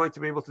best we're going to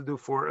be able to do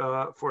for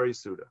a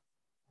suda.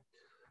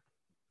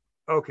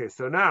 Okay,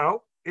 so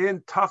now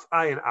in Taf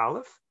Ayin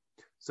Aleph,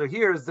 so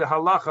here's the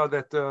halacha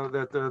that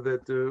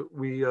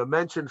we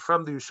mentioned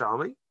from the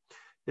Yerushalmi.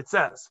 It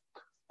says,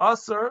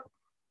 "Aser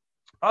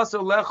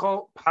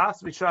lecho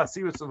pas misha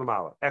asirus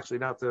ulamala." Actually,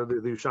 not the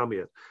Yerushalmi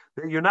yet.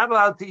 That you're not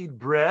allowed to eat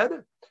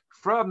bread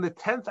from the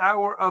 10th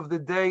hour of the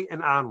day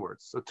and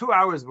onwards. So 2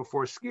 hours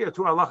before Shkia,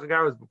 2 halachic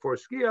hours before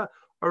Shkia.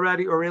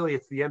 Already, or really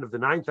it's the end of the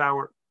 9th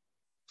hour.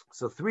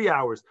 So 3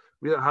 hours,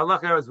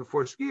 halach hours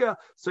before Shkia,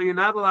 so you're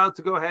not allowed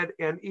to go ahead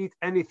and eat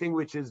anything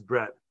which is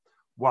bread.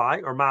 Why?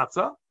 Or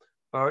matzah,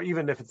 or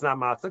even if it's not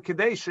matzah,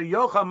 kedei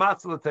sheyocha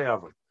matzah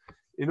l'te'avon.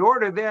 In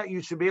order that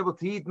you should be able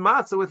to eat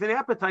matzah with an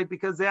appetite,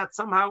 because that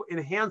somehow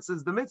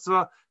enhances the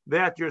mitzvah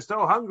that you're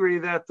so hungry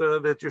that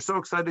you're so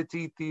excited to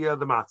eat the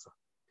matzah.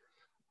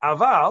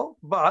 Aval,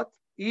 but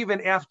even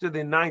after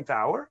the 9th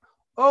hour,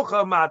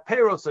 Ocha mat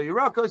peros or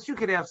yirakos, you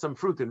could have some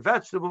fruit and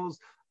vegetables.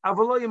 But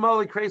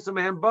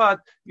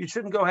you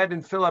shouldn't go ahead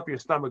and fill up your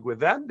stomach with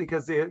them,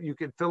 because you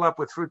can fill up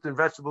with fruit and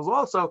vegetables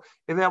also,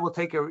 and that will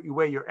take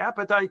away your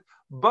appetite.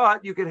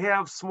 But you can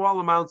have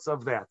small amounts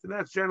of that, and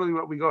that's generally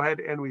what we go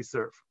ahead and we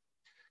serve.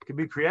 It can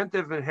be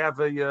preemptive and have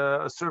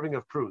a serving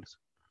of prunes.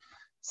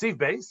 Sieve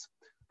base,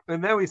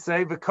 and then we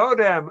say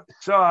v'kodem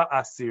shah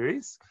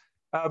asiris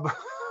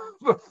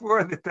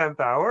before the 10th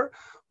hour.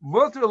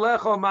 Muter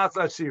lecho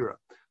matzah shira.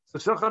 So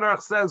Shulchan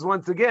Aruch says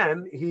once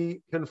again,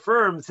 he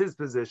confirms his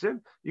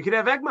position. You can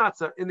have egg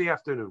matzah in the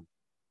afternoon,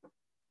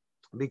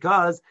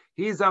 because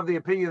he's of the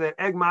opinion that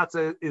egg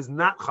matzah is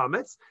not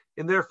chametz,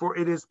 and therefore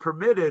it is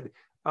permitted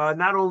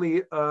not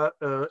only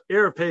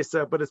Erev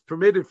Pesach, but it's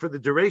permitted for the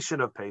duration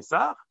of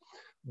Pesach.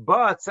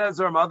 But says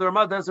the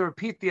Rama doesn't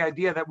repeat the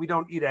idea that we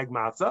don't eat egg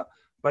matzah,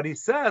 but he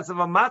says of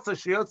a matzah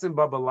shiyotzim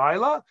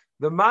babalayla,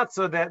 the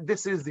matzah that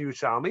this is the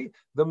Yerushalmi,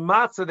 the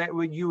matzah that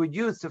you would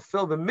use to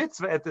fill the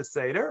mitzvah at the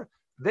Seder,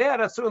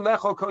 that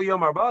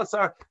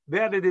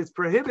it is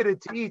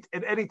prohibited to eat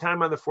at any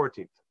time on the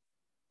 14th.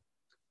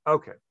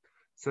 Okay,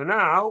 so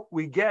now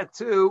we get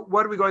to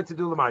what are we going to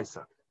do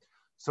l'maisa.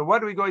 So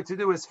what are we going to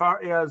do as far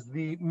as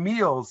the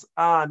meals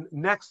on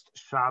next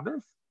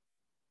Shabbos?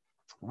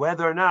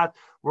 Whether or not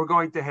we're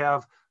going to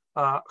have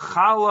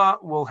challah,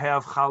 we'll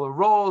have challah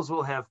rolls,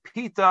 we'll have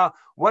pita.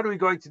 What are we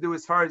going to do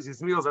as far as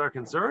these meals are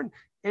concerned?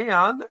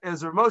 And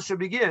as Rav Moshe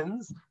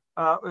begins,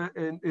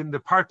 in the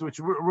part which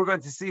we're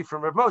going to see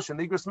from Rav Moshe,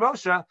 the Igros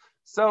Moshe,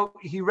 so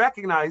he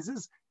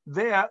recognizes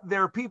that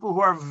there are people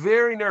who are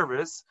very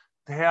nervous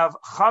to have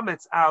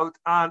chametz out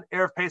on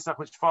Erev Pesach,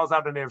 which falls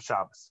out on Erev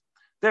Shabbos.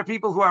 There are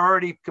people who are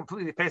already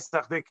completely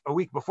Pesach a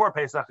week before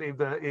Pesach,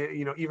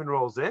 even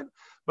rolls in.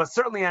 But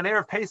certainly on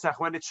Erev Pesach,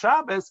 when it's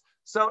Shabbos,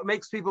 so it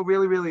makes people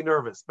really, really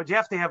nervous. But you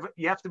have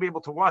to be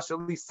able to wash at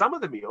least some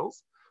of the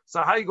meals.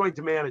 So how are you going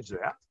to manage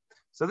that?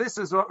 So this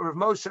is what Rav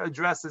Moshe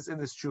addresses in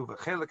this tshuva.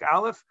 Chelik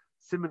Aleph,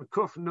 Siman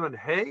Kuf Nun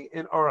Hey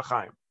in Orach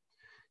Chaim.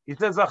 He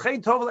says,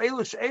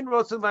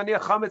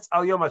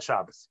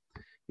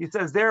 He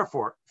says,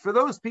 therefore, for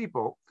those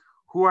people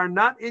who are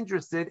not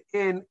interested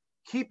in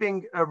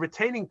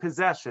retaining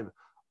possession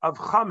of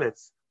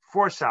chametz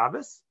for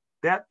Shabbos,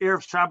 that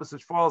Erev Shabbos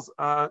which falls,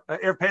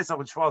 Erev Pesach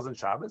which falls on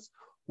Shabbos.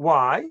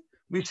 Why?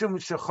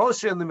 Because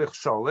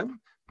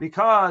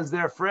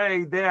they're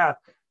afraid that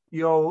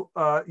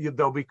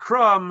there'll be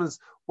crumbs,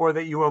 or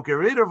that you won't get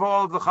rid of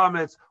all of the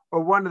chametz,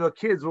 or one of the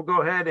kids will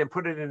go ahead and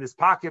put it in his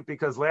pocket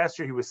because last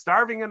year he was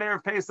starving on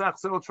Erev Pesach,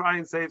 so he'll try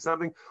and save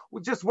something.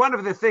 Just one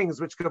of the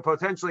things which could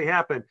potentially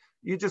happen.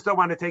 You just don't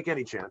want to take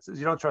any chances.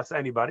 You don't trust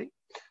anybody.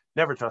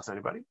 Never trust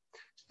anybody.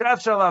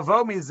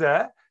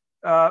 The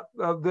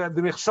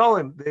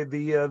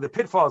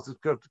pitfalls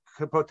that could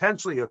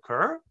potentially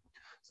occur.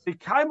 So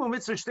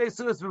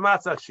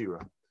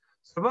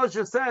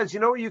Moshe says, you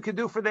know what you could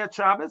do for that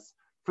Shabbos?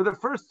 For the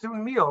first two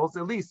meals,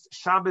 at least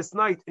Shabbos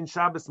night and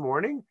Shabbos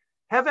morning,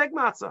 have egg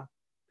matzah.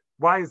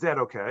 Why is that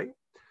okay?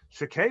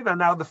 Shekeva.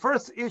 Now, the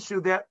first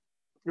issue that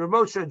Rav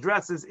Moshe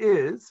addresses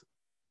is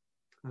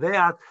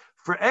that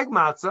for egg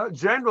matzah,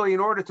 generally, in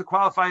order to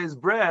qualify as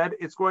bread,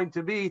 it's going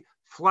to be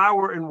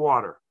flour and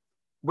water.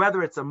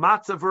 Whether it's a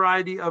matzah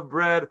variety of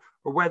bread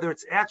or whether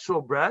it's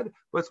actual bread,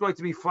 but it's going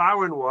to be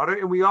flour and water.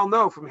 And we all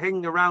know from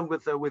hanging around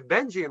with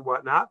Benji and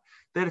whatnot,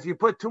 that if you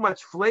put too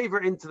much flavor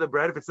into the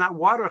bread, if it's not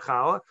water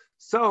challah,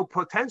 so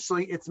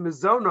potentially it's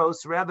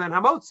mizonos rather than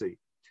hamotzi.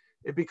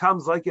 It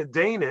becomes like a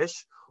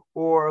Danish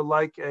or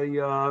like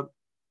a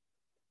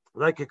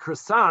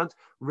croissant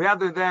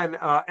rather than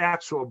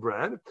actual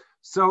bread.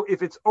 So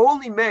if it's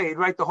only made,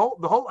 right, the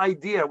whole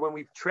idea when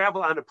we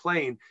travel on a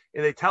plane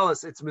and they tell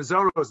us it's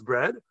mizonos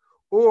bread,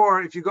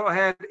 or if you go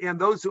ahead and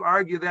those who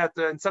argue that,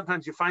 and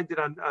sometimes you find it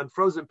on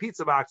frozen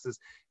pizza boxes,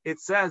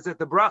 it says that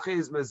the bracha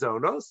is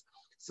mizonos.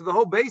 So the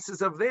whole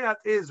basis of that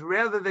is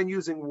rather than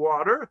using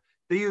water,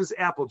 they use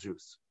apple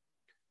juice.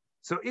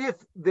 So if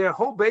their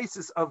whole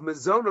basis of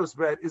mizonos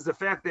bread is the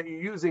fact that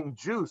you're using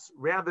juice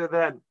rather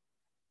than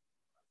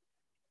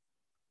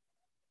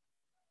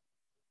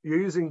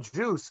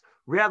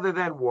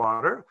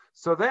water,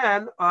 so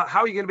then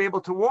how are you going to be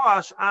able to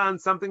wash on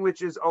something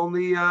which is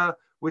only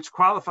which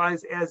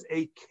qualifies as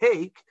a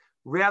cake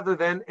rather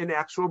than an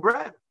actual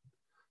bread?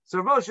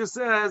 So Moshe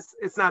says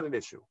it's not an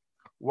issue.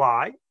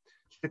 Why?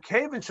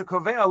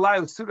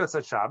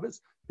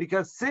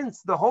 Because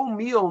since the whole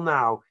meal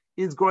now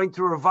is going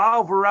to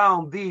revolve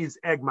around these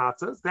egg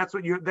matzahs,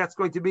 that's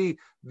going to be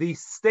the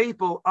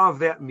staple of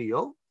that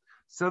meal.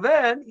 So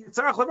then,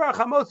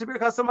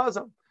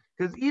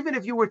 because even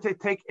if you were to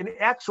take an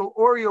actual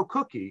Oreo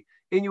cookie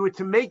and you were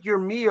to make your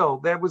meal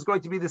that was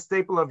going to be the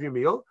staple of your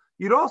meal,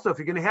 you'd also, if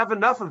you're going to have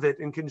enough of it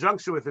in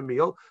conjunction with a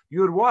meal,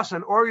 you would wash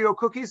on Oreo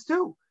cookies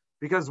too.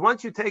 Because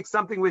once you take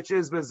something which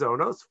is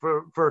mizonos,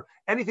 for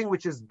anything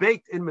which is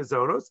baked in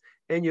mizonos,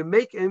 and you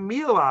make a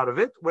meal out of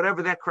it,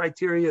 whatever that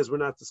criteria is, we're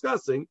not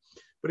discussing,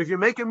 but if you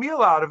make a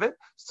meal out of it,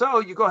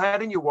 so you go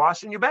ahead and you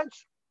wash and you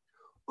bench.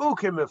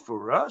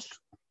 Ukimefurash,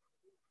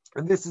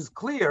 and this is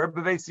clear,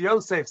 Beis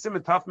Yosef,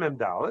 Siman Taf Mem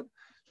Daled,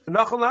 and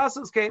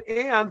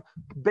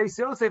Beis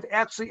Yosef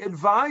actually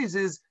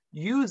advises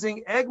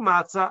using egg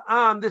matzah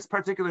on this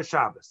particular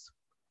Shabbos,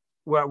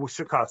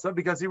 Shekasa,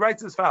 because he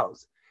writes as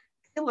follows.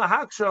 Don't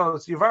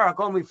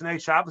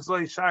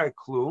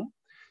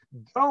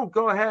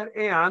go ahead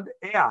and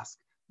ask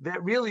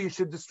that really you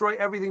should destroy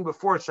everything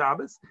before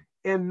Shabbos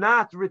and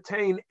not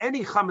retain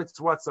any chametz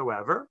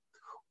whatsoever.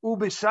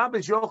 And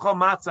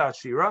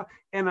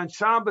on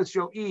Shabbos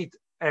you'll eat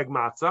egg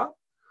matzah.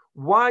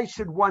 Why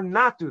should one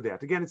not do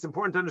that? Again, it's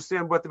important to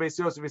understand what the Beis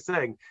Yosef is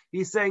saying.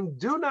 He's saying,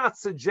 do not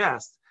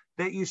suggest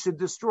that you should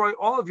destroy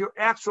all of your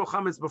actual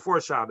chametz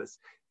before Shabbos.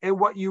 And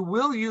what you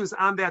will use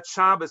on that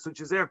Shabbos,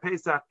 which is Erev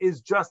Pesach,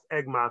 is just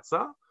egg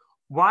matzah.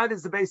 Why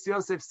does the Beis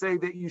Yosef say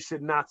that you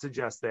should not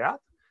suggest that?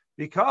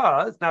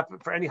 Because,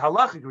 not for any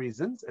halachic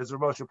reasons, as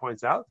Rav Moshe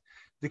points out,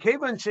 the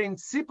kevan shein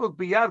sipuk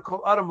biyad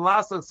kol adam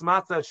lasos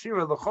matzah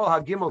shira l'chol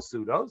hagimel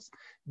sudos,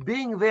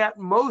 being that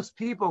most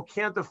people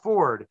can't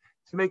afford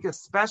to make a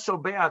special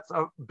batch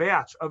of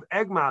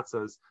egg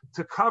matzahs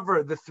to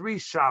cover the 3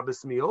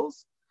 Shabbos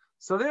meals.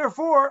 So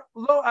therefore,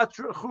 lo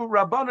atruchu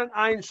rabbanan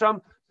ayin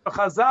sham,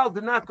 Chazal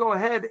did not go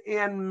ahead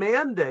and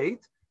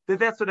mandate that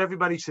that's what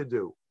everybody should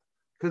do.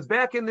 Because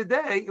back in the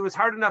day, it was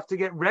hard enough to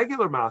get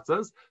regular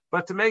matzahs,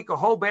 but to make a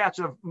whole batch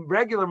of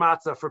regular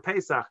matzah for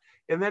Pesach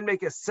and then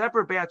make a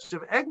separate batch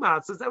of egg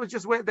matzahs,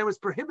 that was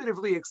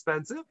prohibitively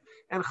expensive,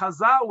 and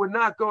Chazal would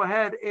not go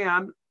ahead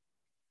and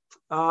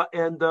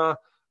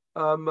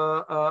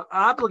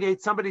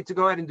obligate somebody to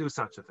go ahead and do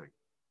such a thing.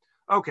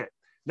 Okay,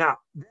 now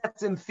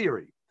that's in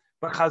theory.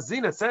 But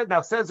Chazina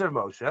says Rav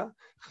Moshe,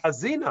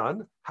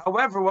 Chazinan,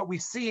 however, what we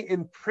see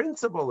in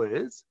principle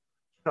is,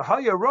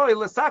 Really,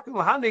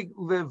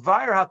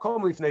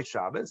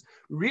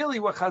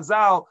 what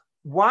Chazal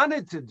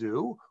wanted to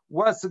do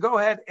was to go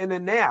ahead and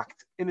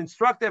enact and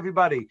instruct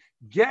everybody,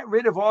 get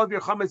rid of all of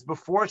your chametz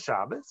before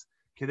Shabbos,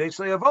 in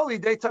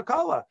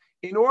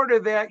order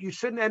that you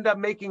shouldn't end up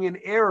making an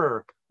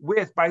error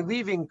by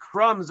leaving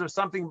crumbs or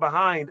something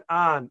behind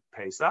on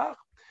Pesach,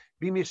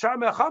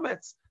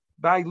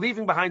 by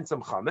leaving behind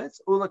some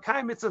chametz,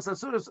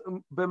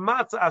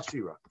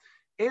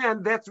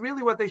 and that's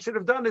really what they should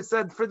have done, is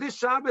said, for this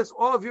Shabbos,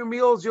 all of your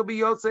meals you'll be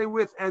yotzei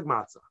with egg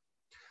matzah.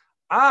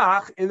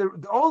 And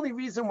the only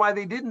reason why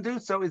they didn't do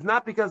so is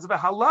not because of a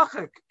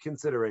halachic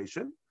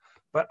consideration,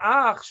 but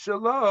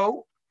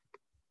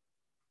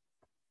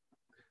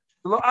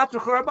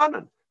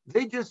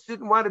they just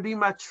didn't want to be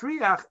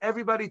matriach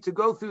everybody to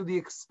go through the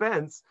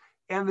expense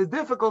and the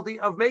difficulty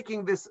of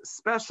making this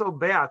special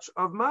batch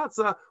of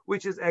matzah,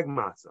 which is egg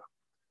matzah.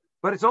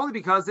 But it's only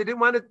because they didn't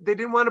want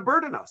to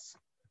burden us.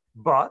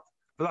 But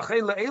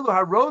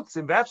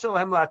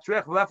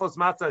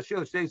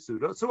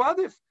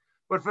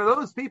for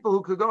those people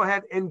who could go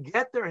ahead and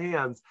get their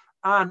hands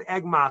on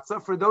egg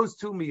matzah for those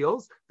two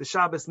meals, the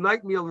Shabbos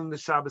night meal and the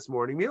Shabbos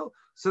morning meal,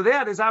 so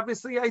that is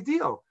obviously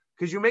ideal,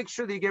 because you make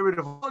sure that you get rid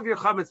of all of your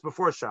chametz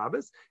before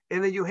Shabbos,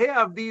 and then you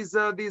have these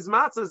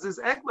matzahs, these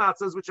egg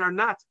matzahs, which are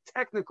not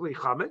technically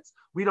chametz.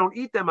 We don't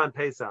eat them on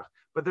Pesach,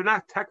 but they're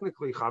not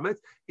technically chametz.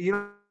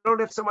 You don't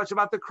have so much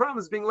about the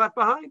crumbs being left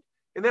behind,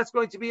 and that's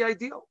going to be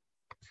ideal.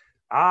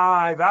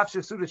 And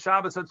even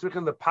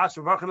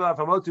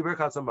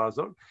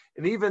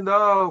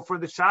though for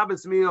the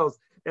Shabbos meals,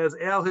 as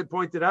Al had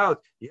pointed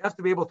out, you have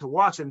to be able to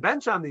wash and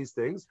bench on these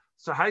things.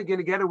 So how are you going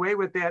to get away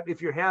with that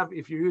if you're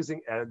using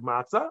egg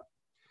matzah?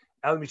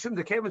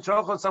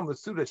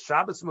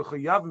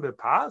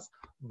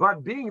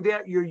 But being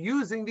that you're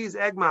using these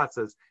egg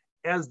matzahs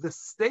as the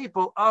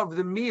staple of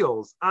the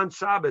meals on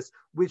Shabbos,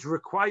 which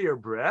require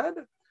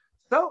bread,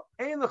 so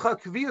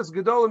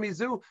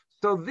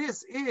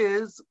this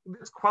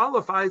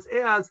qualifies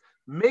as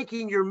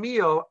making your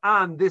meal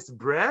on this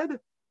bread.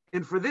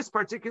 And for this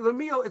particular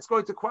meal, it's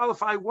going to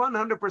qualify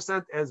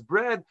 100% as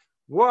bread.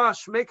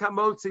 Wash, make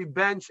hamotzi,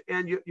 bench,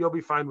 and you'll be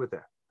fine with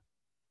that.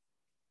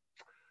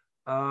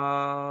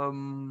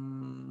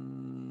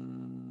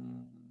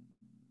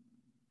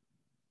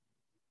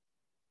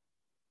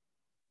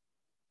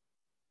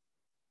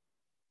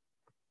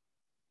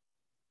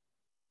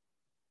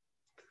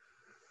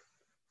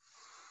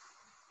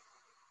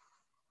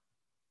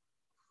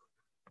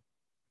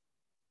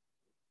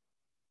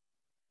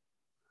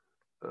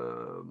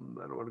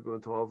 I don't want to go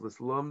into all of this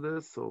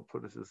lumdus, so I'll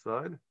put it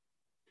aside.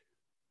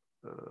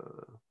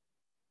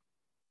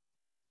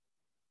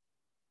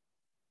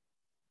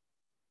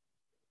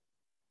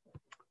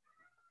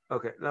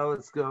 Okay, now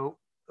let's go.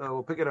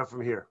 We'll pick it up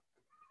from here,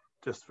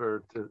 just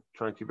to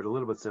try and keep it a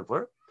little bit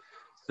simpler.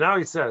 So now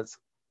he says,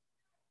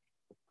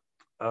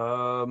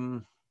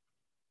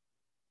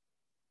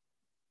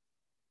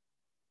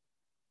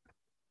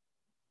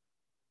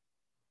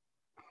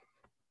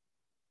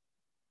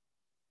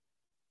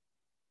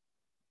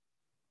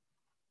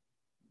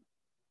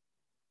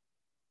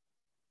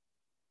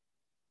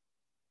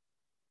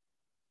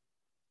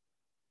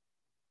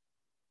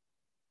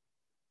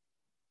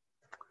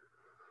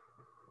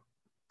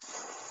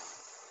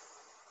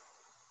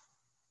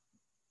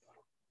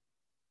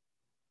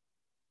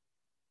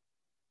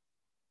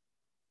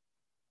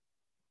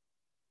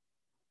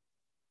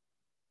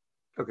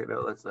 okay,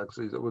 now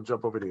we'll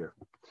jump over to here.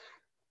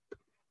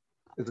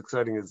 As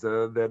exciting as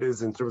that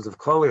is in terms of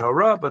Klali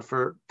Hara, but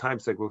for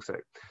time's sake, we'll say.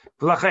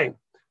 V'lachein.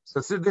 So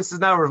this is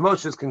now Rav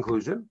Moshe's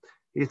conclusion.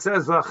 He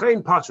says,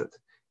 V'lachein Pashat.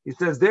 He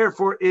says,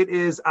 therefore, it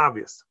is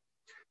obvious.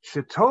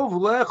 Shetov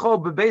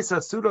lecho bebeis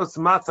hasudos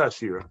matzah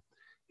shira.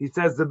 He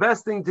says, the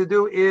best thing to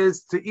do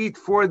is to eat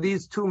for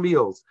these two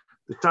meals,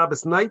 the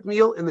Shabbos night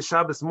meal and the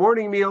Shabbos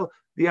morning meal.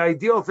 The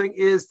ideal thing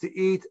is to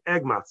eat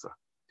egg matzah.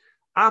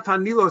 Af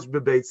hanilos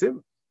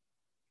bebeitzim.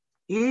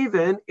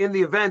 Even in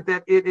the event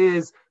that it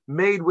is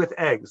made with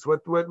eggs.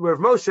 What Rav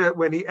Moshe,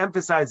 when he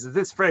emphasizes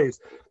this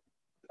phrase,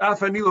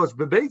 afanilos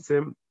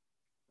bebeitzim,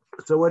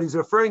 so what he's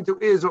referring to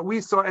is what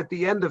we saw at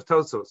the end of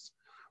Tosos,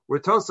 where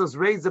Tosos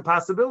raised the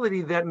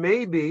possibility that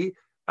maybe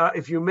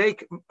if you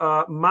make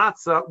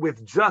matzah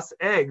with just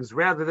eggs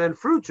rather than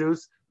fruit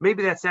juice,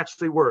 maybe that's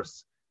actually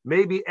worse.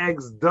 Maybe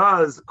eggs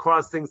does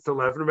cause things to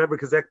leaven. Remember,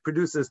 because that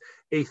produces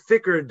a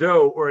thicker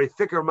dough or a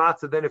thicker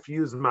matzah than if you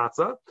use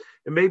matzah.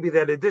 And maybe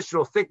that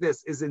additional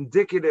thickness is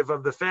indicative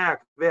of the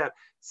fact that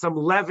some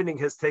leavening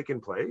has taken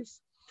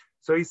place.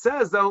 So he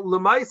says, though,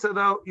 lemaisa,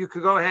 though, you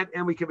could go ahead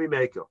and we can be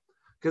mekel.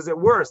 Because at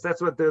worst,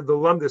 that's what the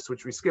lumdus,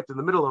 which we skipped in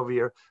the middle over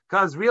here,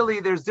 because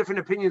really there's different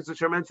opinions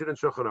which are mentioned in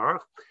Shulchan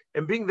Aruch.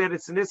 And being that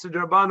it's an Issa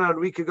D'Rabbanan,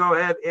 we could go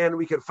ahead and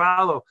we could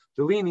follow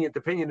the lenient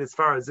opinion as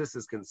far as this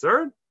is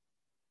concerned.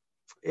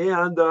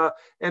 And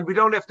we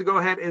don't have to go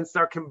ahead and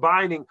start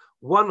combining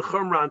one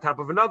chumrah on top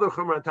of another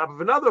chumrah on top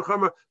of another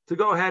chumrah to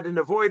go ahead and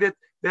avoid it.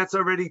 That's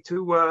already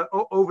too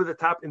over the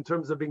top in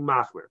terms of being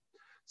machmir.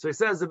 So he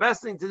says the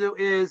best thing to do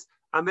is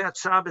on that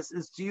Shabbos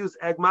is to use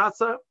egg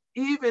matzah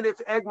even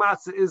if egg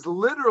matzah is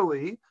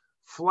literally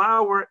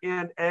flour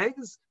and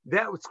eggs,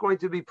 that's going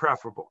to be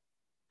preferable.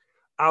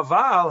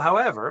 Aval,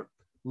 however,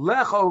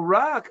 lecho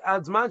rak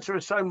adzman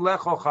sherashayim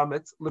lecho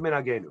chametz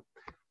leminagenu.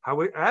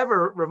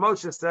 However, Rav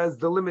Moshe says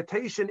the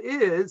limitation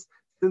is,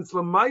 since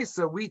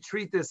Lamaisa we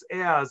treat this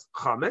as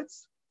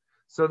chametz,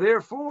 so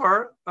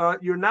therefore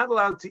you're not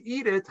allowed to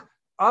eat it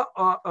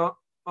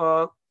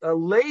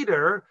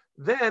later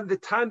than the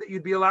time that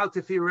you'd be allowed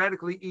to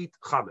theoretically eat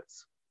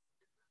chametz.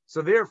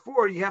 So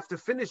therefore, you have to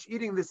finish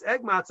eating this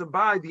egg matzah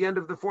by the end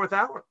of the 4th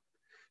hour.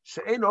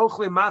 She'ein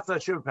ochli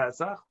matzah shiv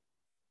Pesach,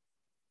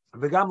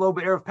 v'gam lo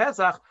be'erev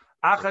Pesach,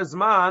 achar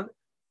zman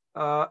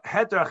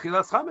heter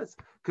achilas chametz.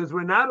 Because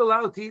we're not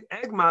allowed to eat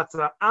egg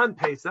matzah on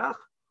Pesach,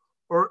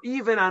 or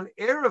even on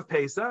Erev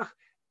Pesach,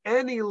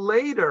 any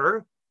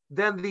later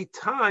than the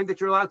time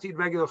that you're allowed to eat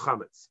regular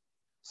chametz.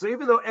 So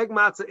even though egg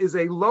matzah is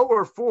a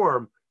lower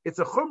form, it's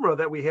a chumrah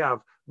that we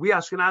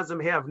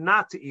Ashkenazim have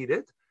not to eat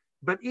it.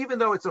 But even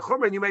though it's a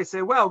chumrah, and you may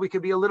say, well, we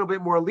could be a little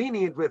bit more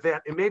lenient with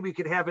that, and maybe we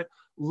could have it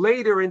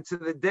later into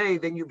the day,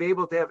 then you'd be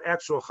able to have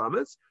actual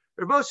chametz.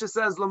 Rav Moshe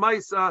says,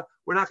 Lamaisa,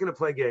 we're not going to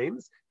play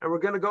games, and we're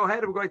going to go ahead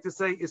and we're going to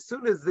say, as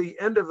soon as the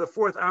end of the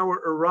 4th hour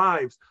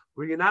arrives,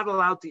 where you're not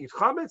allowed to eat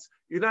chametz,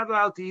 you're not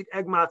allowed to eat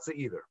egg matzah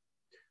either.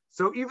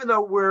 So even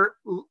though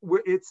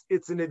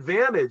it's an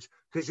advantage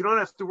because you don't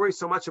have to worry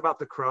so much about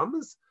the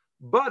crumbs,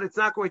 but it's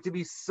not going to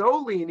be so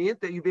lenient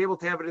that you'll be able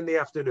to have it in the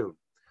afternoon.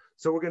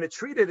 So we're going to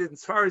treat it,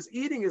 as far as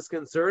eating is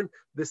concerned,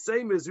 the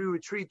same as we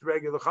would treat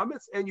regular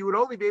chametz, and you would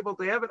only be able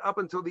to have it up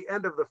until the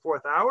end of the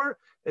 4th hour,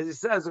 as it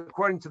says,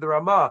 according to the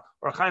Ramah,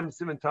 or Chaim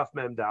Simon Taf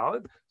Mem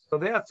Daled. So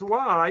that's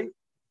why,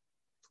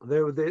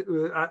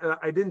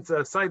 I didn't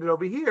cite it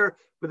over here,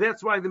 but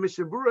that's why the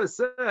Mishnah Berurah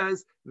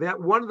says that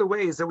one of the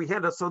ways that we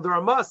handle, so the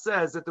Ramah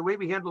says that the way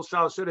we handle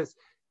Shal Shudas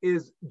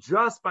is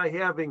just by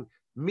having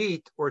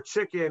meat or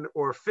chicken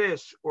or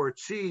fish or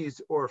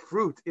cheese or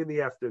fruit in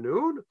the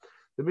afternoon.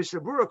 The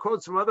Mishnah Berurah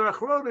quotes from other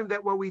Achronim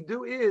that what we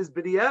do is,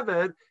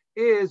 b'di'evad,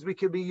 is we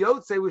can be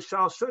Yotzei with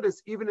Shal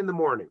Shudas even in the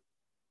morning.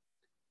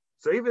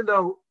 So even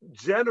though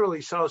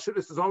generally Shal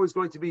Shudas is always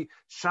going to be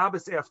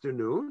Shabbos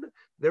afternoon,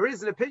 there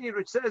is an opinion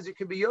which says you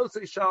can be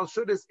Yotzei Shal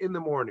Shudas in the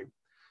morning.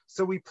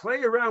 So we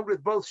play around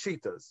with both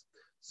shitas.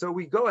 So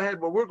we go ahead,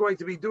 what we're going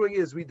to be doing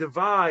is we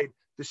divide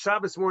the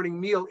Shabbos morning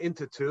meal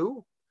into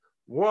 2,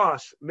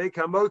 wash, make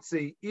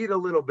hamotzi, eat a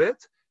little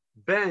bit,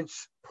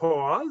 bench,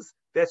 pause.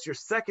 That's your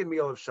second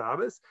meal of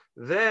Shabbos.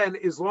 Then,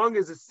 as long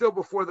as it's still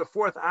before the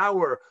 4th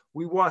hour,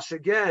 we wash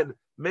again,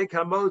 make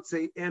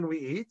hamotzi, and we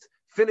eat.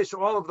 Finish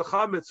all of the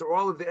chametz or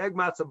all of the egg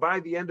matzah by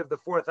the end of the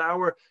 4th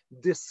hour.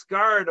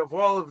 Discard of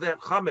all of that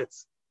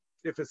chametz,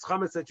 if it's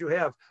chametz that you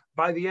have,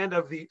 by the end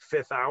of the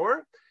 5th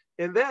hour.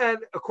 And then,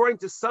 according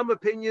to some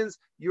opinions,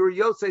 you're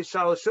yotzei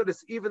shal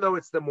shudas, even though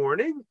it's the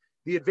morning.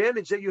 The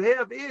advantage that you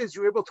have is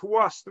you're able to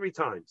wash 3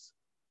 times.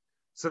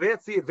 So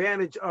that's the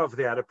advantage of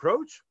that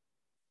approach.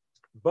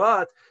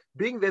 But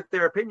being that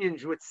their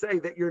opinions would say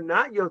that you're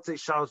not Yotzei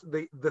Shal,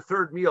 the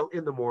 3rd meal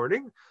in the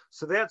morning,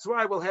 so that's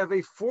why we'll have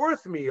a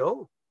 4th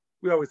meal.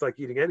 We always like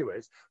eating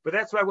anyways, but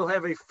that's why we'll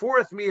have a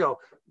 4th meal,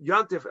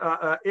 Yontif,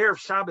 Erev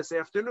Shabbos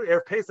afternoon,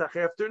 Erev Pesach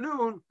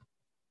afternoon,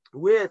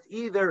 with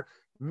either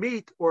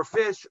meat or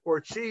fish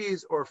or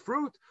cheese or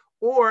fruit,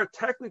 or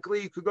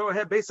technically you could go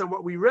ahead, based on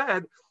what we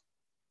read,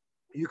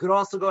 you could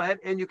also go ahead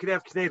and you could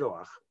have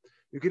knedlach.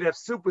 You could have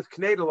soup with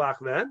knedlach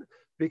then,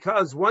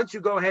 because once you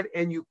go ahead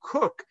and you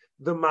cook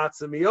the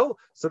matzah meal,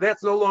 so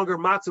that's no longer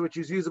matzah which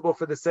is usable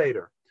for the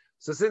Seder.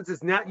 So since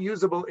it's not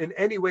usable in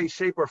any way,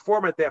 shape, or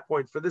form at that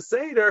point for the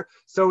Seder,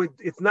 so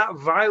it's not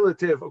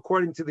violative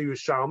according to the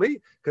Yerushalmi,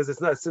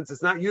 because since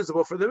it's not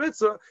usable for the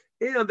mitzvah,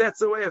 and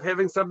that's a way of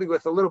having something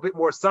with a little bit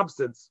more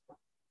substance.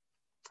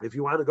 If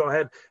you want to go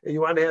ahead and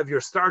you want to have your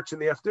starch in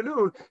the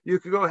afternoon, you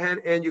could go ahead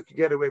and you could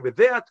get away with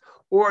that,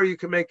 or you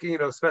can make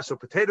special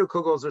potato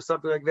kugels or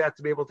something like that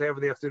to be able to have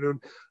in the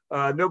afternoon.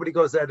 Nobody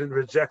goes ahead and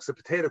rejects a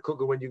potato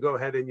kugel when you go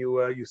ahead and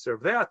you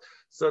serve that,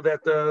 so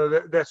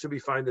that should be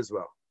fine as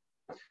well.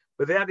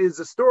 But that is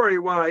a story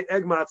why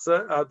egg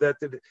matzah that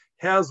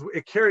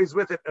it carries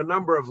with it a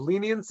number of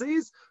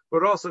leniencies,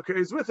 but also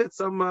carries with it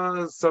some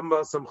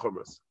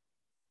chumras.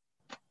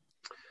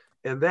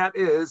 And that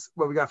is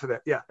what we got for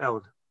that. Yeah,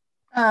 Ellen.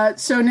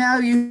 So now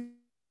you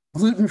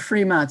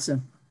gluten-free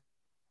matzah.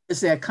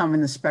 Does that come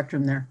in the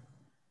spectrum there?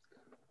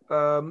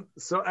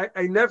 So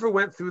I never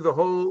went through the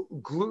whole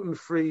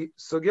gluten-free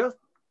sugya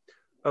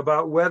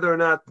about whether or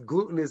not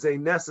gluten is a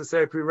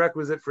necessary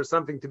prerequisite for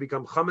something to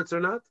become chametz or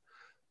not.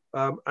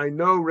 I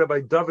know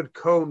Rabbi David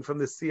Cohn from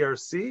the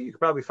CRC, you can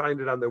probably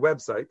find it on their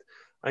website.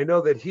 I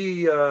know that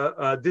he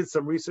did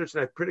some research,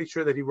 and I'm pretty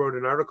sure that he wrote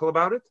an article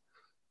about it.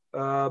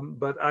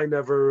 But I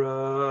never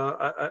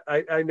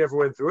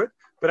went through it.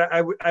 But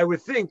I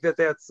would think that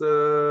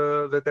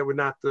that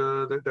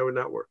would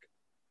not work,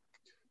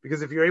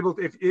 because if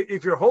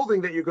you're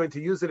holding that you're going to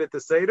use it at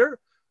the Seder,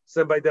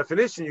 so by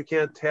definition you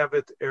can't have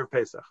it Erev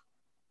Pesach.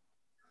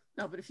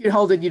 No, but if you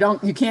hold it,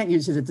 you can't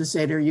use it at the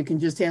Seder. You can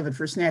just have it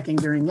for snacking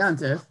during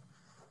Yontif,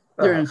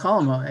 during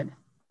Chol Moed.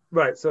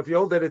 Right. So if you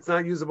hold that it's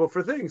not usable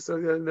for things, so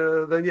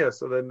then yes,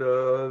 so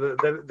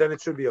then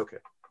it should be okay.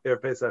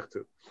 Erev Pesach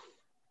too.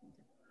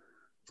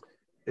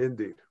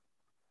 Indeed.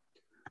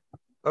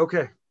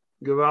 Okay.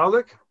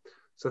 Gewaldic.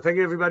 So thank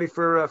you everybody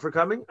for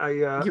coming.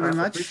 Thank you very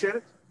much. Appreciate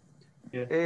it. Yeah.